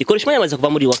nibindi, koresha umwanya maze kuva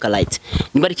muri Waka Light.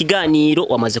 Nimbara ikiganiro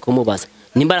wamaze kumubaza,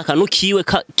 nimbara kanukiwe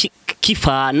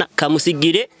kifana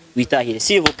kamusigire witahire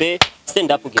s'il vous plaît.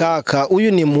 Stand up kaka,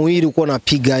 uyu ni muhiri uko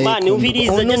napiga yeko mani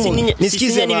uviriza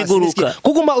nisikize n'ibiguruka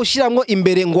kuguma ushiramwo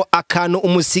imbere ngo akano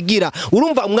umusigira,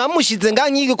 urumva mwamushize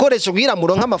nganyi igikoresho kugira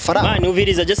muronka amafaranga. mani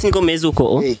uviriza je siniko meze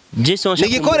uko je sonshaka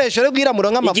igikoresho rero kugira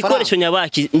muronka amafaranga, igikoresho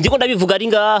nyabaki ndiko ndabivuga ari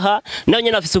ngaha nawe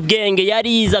nyene afise ubwenge,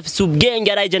 yariza afise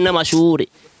ubwenge, araje n'amashure.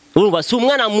 Urumva si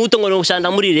umwana muto ngo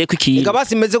noshanda muri reko ikintu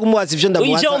ngabasi meze kumubaza ivyo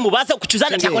ndamubaza ivyo mubaza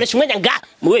kucuzana byakoresha umwanya nga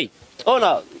we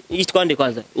ona yitwa nde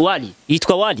kwanza wali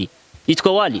yitwa wali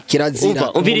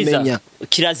kirazira umviriza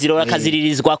kirazira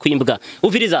urakaziririzwa kwimbwa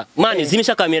umviriza mani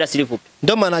zimisha kamera silivupe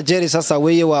ndo manager sasa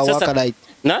weye wa Waka Light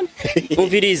nani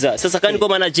umviriza sasa kandi ko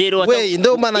manager wa we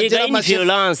ndo manager ama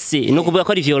violence no kuvuga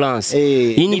ko ari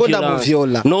violence ini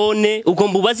violence none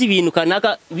ugomba ubaza ibintu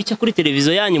kanaka bica kuri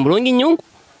televiziyo yanyu muronga inyungu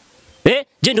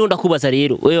je ndo ndakubaza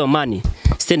rero wewe mani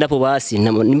stand up basi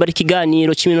nimbari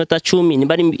ikiganiro cy'iminota 10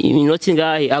 nimbari iminota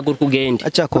ingahe aguruka ugende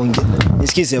acha konge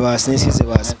nisikize basi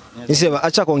niseba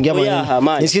acha konge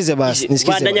amani nisikize basi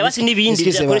bandanya basi nibindi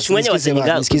byakoresha umwanya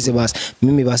wasenga nisikize basi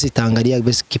mimi basi tangalia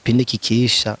basi kipindi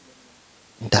kikiisha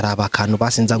ndaraba kantu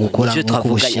basi nza gukora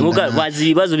nk'ubushimwe muga bazi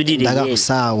ibibazo birire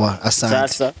sawa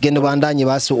asante gendo bandanye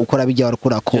basi ukora bijya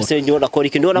warakora ko se nyo nakora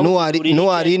ikindi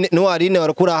nuwarine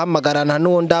warakora hamagarana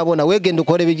no ndabona we gendo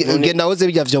ukore genda woze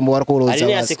bijya vyombo warakoroza basi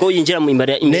ari nase ko yinjira mu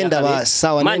imbere nenda basi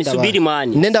sawa mani subiri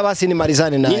mani nenda basi ni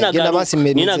marizane naye genda basi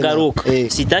nina garuka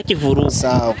sitaki vuruga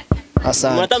sawa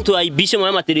asante muratamtu aibishe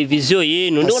mu ma televiziyo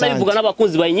yenu ndabona bivuga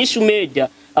n'abakunzi bayinyisha media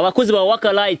abakozi ba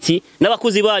Waka Light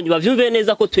n'abakozi banyu bavyumve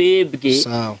neza ko twebwe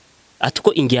sawa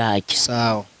atuko ingyaki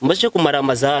sawa mbashe kumara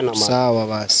amazana sawa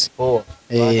basi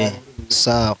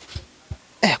sawa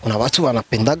kuna watu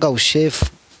wanapendaga ushefu,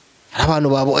 abantu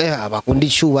babo abakundi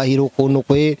cyubahiro kuntu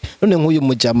kwe none nk'uyu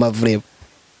mujama vrema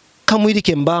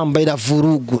kamwirike mbamba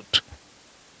iravurugutu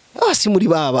basi muri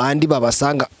babandi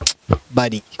babasanga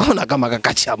bari kona kama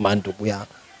kakachamandugu ya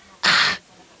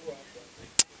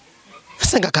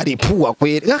senga karipuwa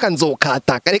kweri ngaka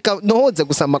nzokata kareka nohoze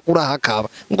gusama kura hakaba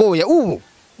ngoya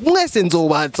mwese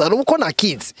nzobatsa uko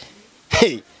nakizi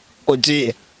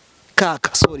oje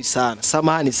kaka sorry sana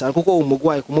samahani sana kuko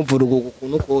umugwaye kumuvurugo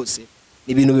kukuntu kose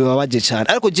ni ibintu bibabaje cyane,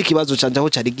 ariko je kibazo canje aho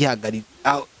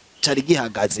cari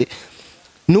gihagaze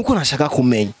nuko nashaka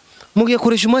kumenya mugiye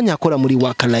koresha umwanya akora muri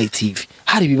Waka Light TV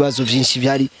hari ibibazo byinshi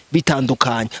byari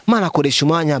bitandukanye mana akoresha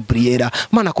umwanya Briella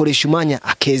mana akoresha umwanya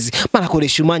Akezi mana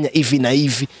akoresha umwanya Ivi na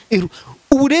Ivi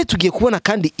ubu rero tugiye kubona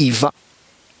kandi Iva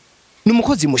ni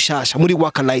umukozi mushasha muri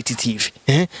Waka Light TV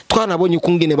twanabonye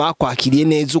ukungene bakwakiriye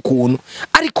neza ukuntu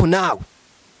ariko nawe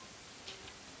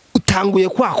utanguye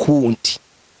kwa kundi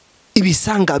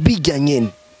ibisanga bijya nyene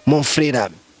mon frère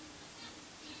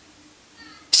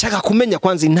shaka kumenya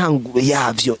kwanza intanguro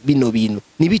yavyo bino bintu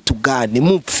nibitugane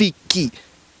mupfiki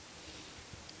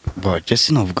bo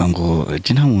Jesse novuga ngo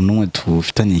je nta muntu umwe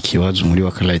tufitanye ikibazo muri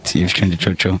Waka Light TV kandi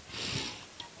coco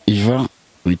Iva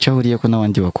wicyahuriye ko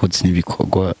nabandi bakoze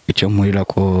nibikogwa icyo mpurira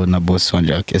ko na boss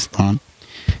wanje Akestan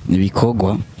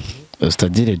nibikogwa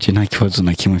c'est-à-dire je nta kibazo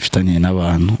na kimwe mfitanye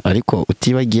n'abantu ariko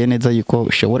utibagiye neza yuko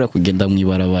ushobora kugenda mu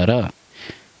ibarabara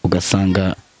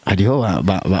ugasanga hariho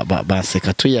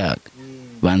baseka tuyaga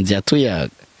banzi tuyaga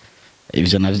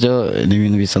ivyo navyo ni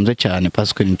ibintu bisanzwe cyane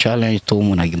parce que ni challenge to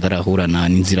umuntu agenda arahura na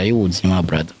inzira y'ubuzima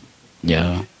brother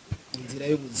inzira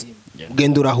y'ubuzima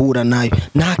ugenda urahura nayo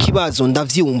nta kibazo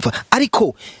ndavyumva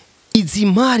ariko izi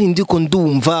mari ndiko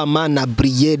ndumva mana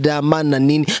Briella mana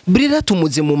nini Briella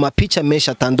tumuzi mu mapicha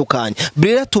menshi atandukanye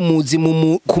Briella tumuzi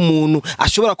ku muntu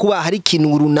ashobora kuba hari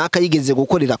ikintu runaka yigeze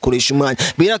gukorera koresha umwanya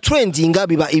Briella trendinga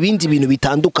biba ibindi bintu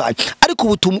bitandukanye ariko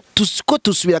ubu ko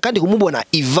tusubira kandi kumubona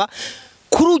Iva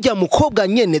kurujya mukobwa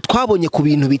nyene twabonye ku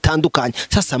bintu bitandukanye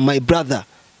sasa my brother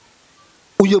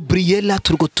uyo Briella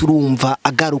turiko turumva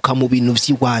agaruka mu bintu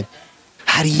vy'iwanyu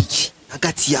hari iki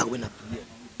hagati yawe na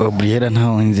Briella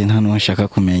ntaho nzi nta nshaka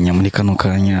kumenya muri kano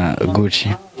kanya Gucci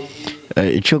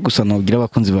ico gusa nobwira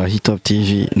abakunzi ba Hit Top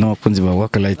TV n'abakunzi ba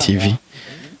Waka Light TV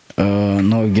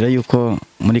nobwira yuko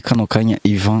muri kano kanya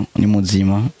Ivan ni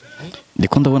muzima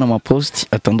ndiko ndabona ama post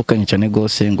atandukanye cyane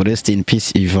gose ngo rest in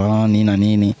peace Ivan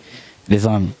nini les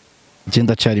amis je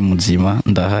ndacari muzima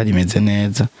ndahari meze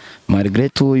neza malgré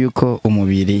tout yuko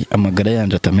umubiri amagara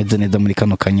yanje atameze neza muri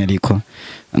kano kanya ariko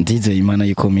ndize Imana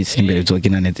yuko misi imbere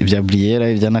zogina neza ibya Briella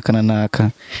ibya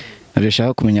nakananaka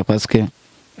nabishaka kumenya parce que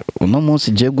uno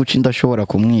munsi je Gucci ndashobora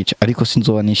kumwica ariko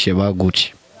sinzoba nishiye ba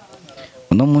Gucci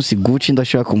uno munsi Gucci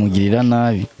ndashaka kumugirira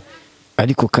nabi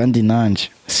ariko kandi nanje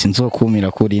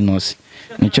sinzokumira kuri inose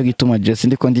nico gituma je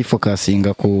sindiko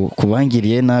ndifocusinga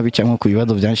kubangiriye nabi cyangwa ku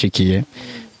bibazo byanshikiye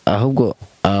ahubwo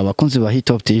abakunzi ba Hit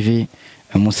Top TV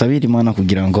musabira Imana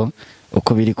kugira ngo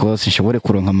uko biri kose nshobore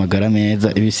kuronka amagara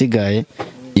meza ibisigaye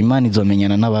Imana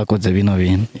izomenyana n'abakoze bino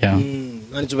bintu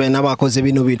Imana izomenyana n'abakoze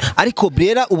bino bintu ariko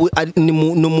Briella ubu ni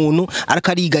umuntu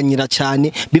arakariganyira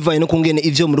cyane bivanye no kungene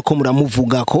ivyo muri ko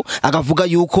muramuvuga ko akavuga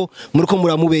yuko muri ko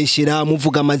muramubeshera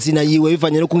muvuga amazina yiwe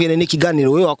bivanye no kungene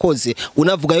n'ikiganiro we wakoze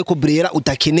unavuga yuko Briella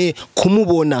utakeneye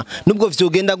kumubona nubwo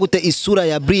vyogenda gute isura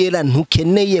ya Briella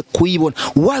ntukeneye kuyibona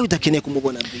wawe utakeneye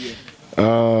kumubona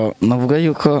Briella navuga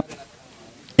yuko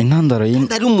intandaro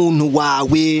ari umuntu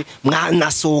wawe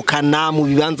mwanasohokana mu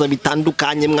bibanza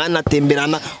bitandukanye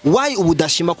mwanatemberana wayi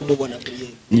ubudashima kumubona Briella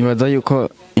nibaza yuko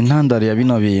intandaro ya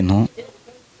bino bintu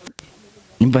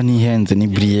nimba nihenze ni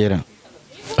Briella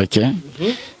okay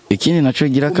ikindi naco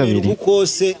gira kabiri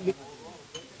ukose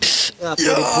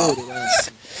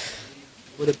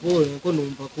pole ko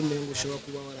numva kumengo ushobora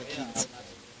kuba warakitse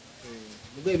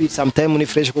mugwe bi sometime ni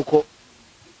fresh kuko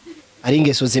ari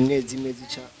ingeso zimwe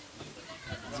zica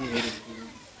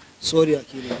sorry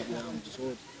akiri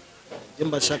sorry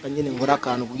jemba shaka nyine nkora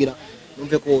akantu kugira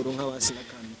numve ko woronka basi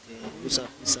nakantu gusa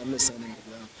isamesa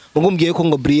mugumbwiye ko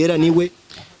ngo Briella niwe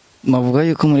navuga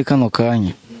yuko muri kano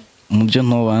kanya mu byo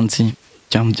ntobanzi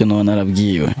cyangwa byo no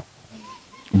narabwiwe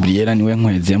Briella niwe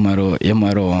nkwezi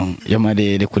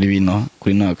y'amarere kuri bino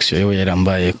kuri no action yewe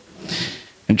yarambaye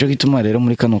nico gituma rero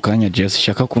muri kano kanya Jesse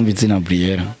shaka kumva izina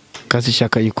Briella kasi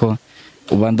shaka yuko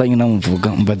ubandanye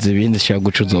namuvuga mbaze ibindi shaka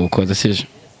gucuza ukoze sije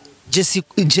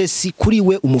Jesse kuri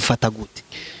we umufata gute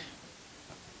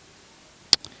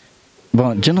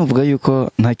bon je novuga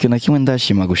yuko nta kintu na kimwe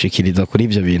ndashima gushikiriza kuri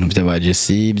ivyo bintu bya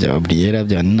Jesse bya Briella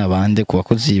bya n'abande ku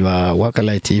bakozi ba Waka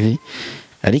Light TV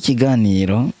ari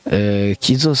kiganiro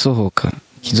kizosohoka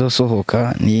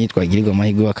ni twagirirwa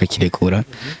amahirwe bakakirekura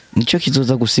nico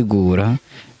kizoza gusigura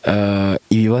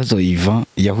ibibazo Ivan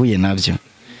yahuye navyo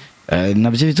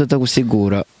nabyo bizoza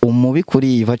gusigura umubi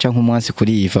kuri Iva cyangwa umwasi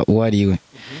kuri Iva uwariwe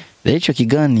rero ico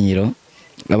kiganiro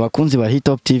abakunzi ba Hit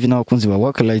Top TV n'abakunzi ba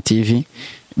Waka Light TV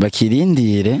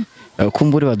bakirindire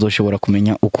kumbure bazoshobora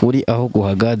kumenya ukuri aho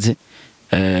guhagaze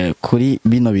kuri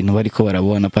bino bintu bariko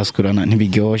barabona parce que rana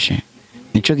ntibiryoshe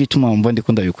nico gituma mbo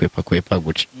ndikunda bikwepa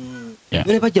guca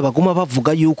none bajya baguma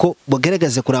bavuga yuko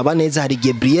bagerageze kuraba neza hari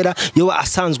Briella yo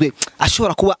asanzwe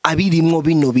ashobora kuba abirimwo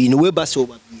bino bintu we basi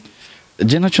ubabwira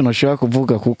je naco noshobora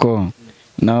kuvuga kuko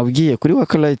nabwiye kuri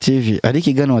Waka Light TV ari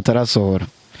ikiganiro batarasohora.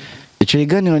 Ico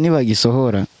kiganiro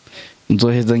nibagisohora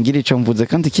nzoheza ngira ico mvuze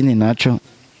kandi ikindi naco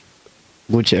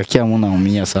guce akiamu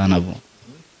naumia sana bo.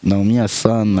 Naumia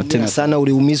sana tena sana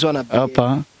uliumizwa na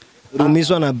hapa.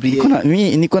 Uliumizwa na Briella.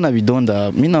 Niko na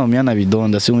vidonda, mimi naumia na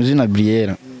vidonda, siumizwi na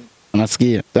Briella.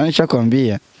 Unasikia? Tani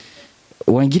chakwambia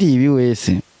wangiri ibi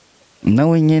wese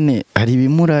nawe nyene hari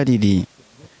bimurariri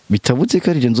bitabutse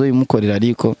karije nzoyimukorera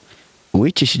ariko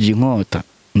uwicishije inkota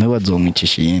nawe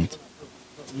bazomwicisha yindi.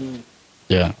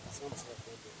 Yeah.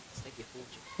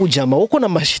 Ujama uko na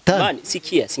mashitani. Mani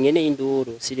sikia singene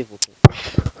induru sirivuke.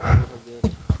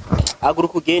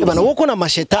 Aguruka ugende. Bana uko na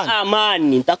mashetani. Ah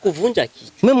mani ndakuvunja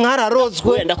kichwa. Mwe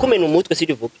mwararozwe. Ndakumena umutwe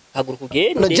sirivuke. Aguruka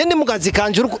ugende. Je ndi mukazi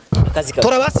kanje uruko.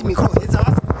 Tora basi mikro heza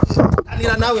basi.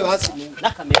 Kanira nawe basi.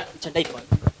 Na kamera nca ndayifata.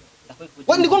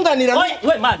 Wa ndikonganira.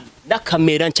 We mani na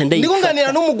kamera nca ndayifata.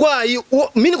 Ndikonganira n'umugwayi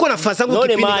mimi niko nafasa ngo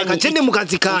kipindi kanje ndi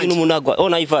mukazi kanje. Uyu munagwa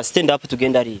ona iva stand up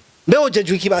tugenda ari. Mbe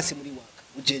ujejwe iki basi muri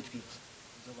Waka. Ujejwe.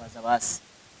 Uzobaza basi.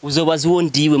 Uzobaza uwo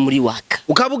ndiwe muri Waka.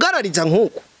 Ukabugarariza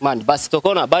nkuko. Mani basi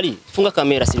tokona bari funga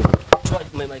kamera sirivuke.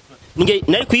 Ninge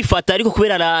nari kwifata ariko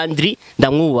kubera Landry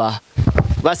ndamwubaha.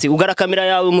 Basi ugara kamera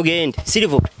yawe mugende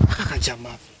sirivuke. Akajama.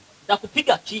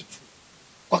 Ndakupiga kichwa.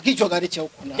 Kwa kichwa gari cha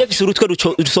huko na. Jevi surutwe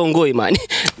rusongoye mani.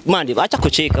 Mani acha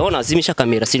kucheka ona zimisha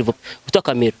kamera sirivuke. Kutoa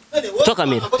kamera. Kutoa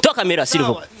kamera. Kutoa kamera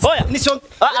sirivuke. Oya.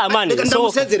 Mani.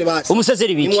 Ndamusezere basi.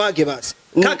 Umusezere biki? Nimwage basi.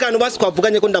 Kakanu basi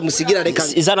kwavuganye ko ndamusigira reka.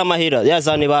 Izana mahera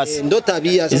yazane basi.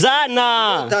 Ndotabia.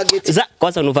 Zana.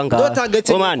 Kwanza nuvanga.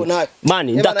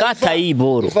 Mani ndakata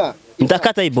iboro.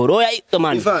 Ndakata iboro. Oya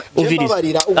mani. Uviriza.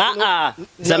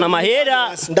 Zana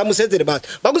mahera. Ndamusezere basi.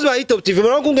 Baguzi ba Top TV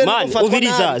barakungena kufatwa.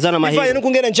 Uviriza zana mahera. Ifa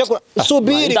nukungena nchakura.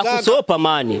 Subiri ndakusopa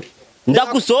mani.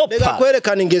 Ndakusopa.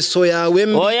 Ndakwerekana ingeso yawe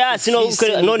mbi. Oya sino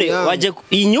none waje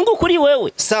inyungu kuri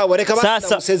wewe. Sawa reka basi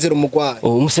ndamusezere umugwayi.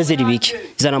 Umusezere biki?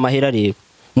 Zana mahera rero.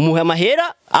 Umuha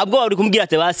mahera abwo wari kumbwira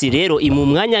ate basi rero imu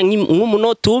mwanya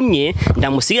nk'umunota umwe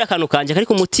ndamusigira akantu kanje kari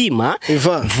ku mutima.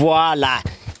 Voilà.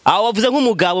 Aho wavuze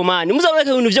nk'umugabo mani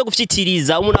muzaboneka ibintu byo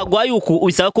gufitiriza umuntu agwaye uku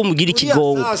usaba ko mugira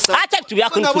ikigongo. Acha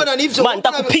tubiyako mani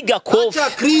ndakupiga kofi.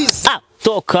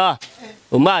 Toka.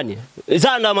 Mani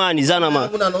zana mani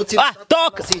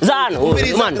toka zana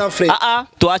mani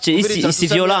tuache isi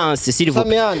violence s'il vous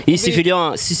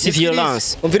isi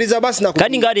violence umviriza basi nakubwira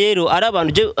kandi nga rero ari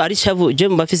abantu je ari shavu je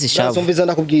mbafise shavu umviriza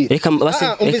nakubwira reka basi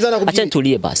acha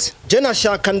tuliye basi je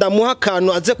nashaka ndamuha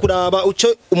kantu aze kuraba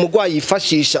uco umugwayi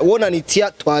yifashisha wona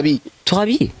nitia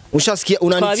twabi ushasikia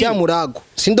unanitia murago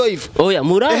sindo hivyo oya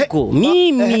murago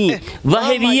mimi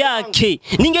bahebi yake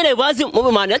ningene bazi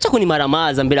mani acha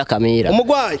kunimaramaza mbere kamera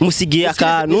umugwayi musigiye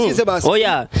akantu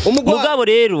oya mugabo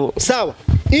rero sawa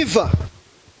iva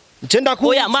Jenda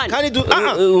ku kandi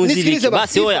nisikilize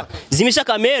basi oya zimisha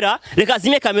kamera reka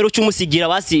zime kamera ucumusigira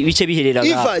basi bice biherera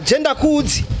iva jenda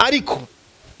kuzi ariko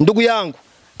ndugu yangu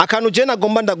akantu je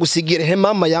nagomba ndagusigire he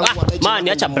mama yangu mani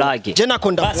acha brage je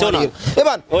nakonda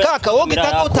ebana kaka wowe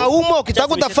kitaka utaumo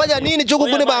kitaka utafanya nini cyo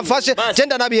kugune bamfashe je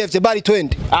ndanabihevye bari 20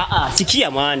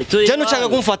 sikia mani je nuchaka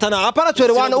kumfatana hapana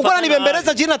twerewana ukora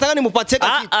nibembereza je nataka nimupatie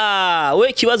kitu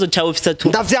we kibazo cha ofisa tu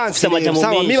ndavyanse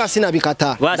sawa mimi basi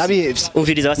nabikata ndabihevye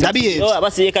umviriza basi ndabihevye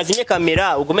basi reka zimye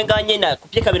kamera ugume nganye na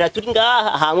kupye kamera turi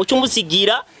ngaha hangu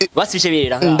cyumusigira basi bice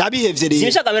birera ndabihevye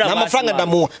rero n'amafaranga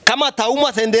ndamuha kama ataumo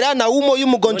atendera na umo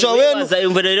y'umugonjwa wenu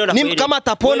ni kama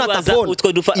tapona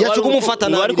yacho kumufata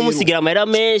na ari kumusigira amahera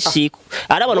menshi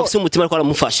arabana ufite umutima ariko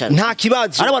aramufasha nta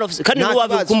kibazo kandi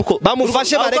nuwavuga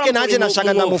bamufashe bareke naje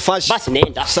nashaka ndamufasha basi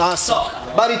nenda sasa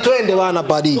bari twende bana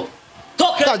bari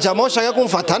kajamo shaka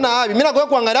kumfata nabi mimi nagoye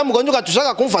kuangalia mgonjwa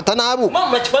katushaka kumfata nabi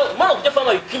mama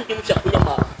kujafanya vipindi msha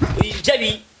kunyama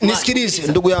jabi nisikilize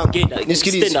ndugu yangu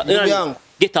nisikilize ndugu yangu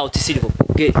get out silver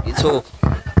get so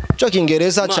cho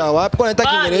Kiingereza cha wapi kwa nataka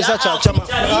Kiingereza cha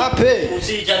ape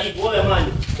usijaribu wewe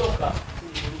mani toka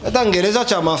nataka Kiingereza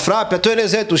cha mafrape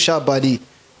tueleze tu shabali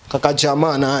kaka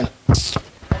jamaa nani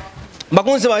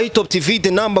bakunze ba Top TV the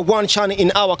 #1 channel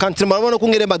in our country marabona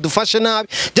kungere badufashe nabi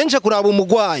jenje kuraba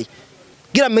umugwayi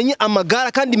gira menye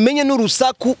amagara kandi menye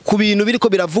n'urusaku ku bintu biriko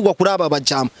biravugwa kuri aba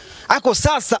bajama ariko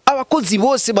sasa abakozi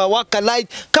bose ba Waka Light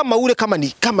kama ule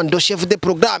kama ndo chef de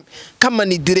programme kama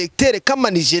ni directeur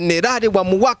kama ni general wa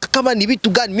muwaka kama ni bitu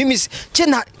gani mimi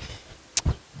cena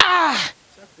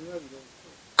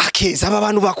akeza aba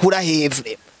bantu bakura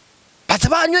hevre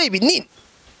bazabanywe ibinini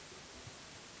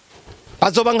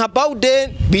bazoba nka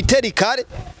Bawden biteri kare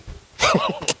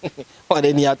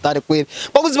Wareni hatari kweli.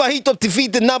 Baguzi ba Hit Top TV,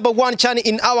 the #1 channel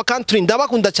in our country.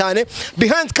 Ndabakunda cyane.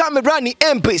 Behind camera ni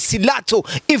MP Silato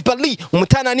If Bali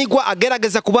umutananigwa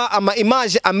agerageza kuba ama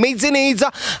image ameze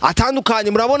neza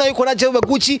atandukanye. Murabona yuko na Ateye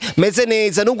WAKA meze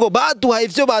neza nubwo baduha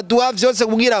ivyo baduha vyose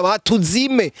kugira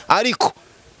batuzime ariko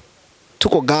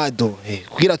tuko gado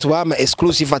kugira tubama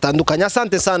exclusive atandukanye.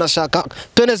 Asante sana shaka.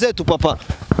 Twene zetu papa.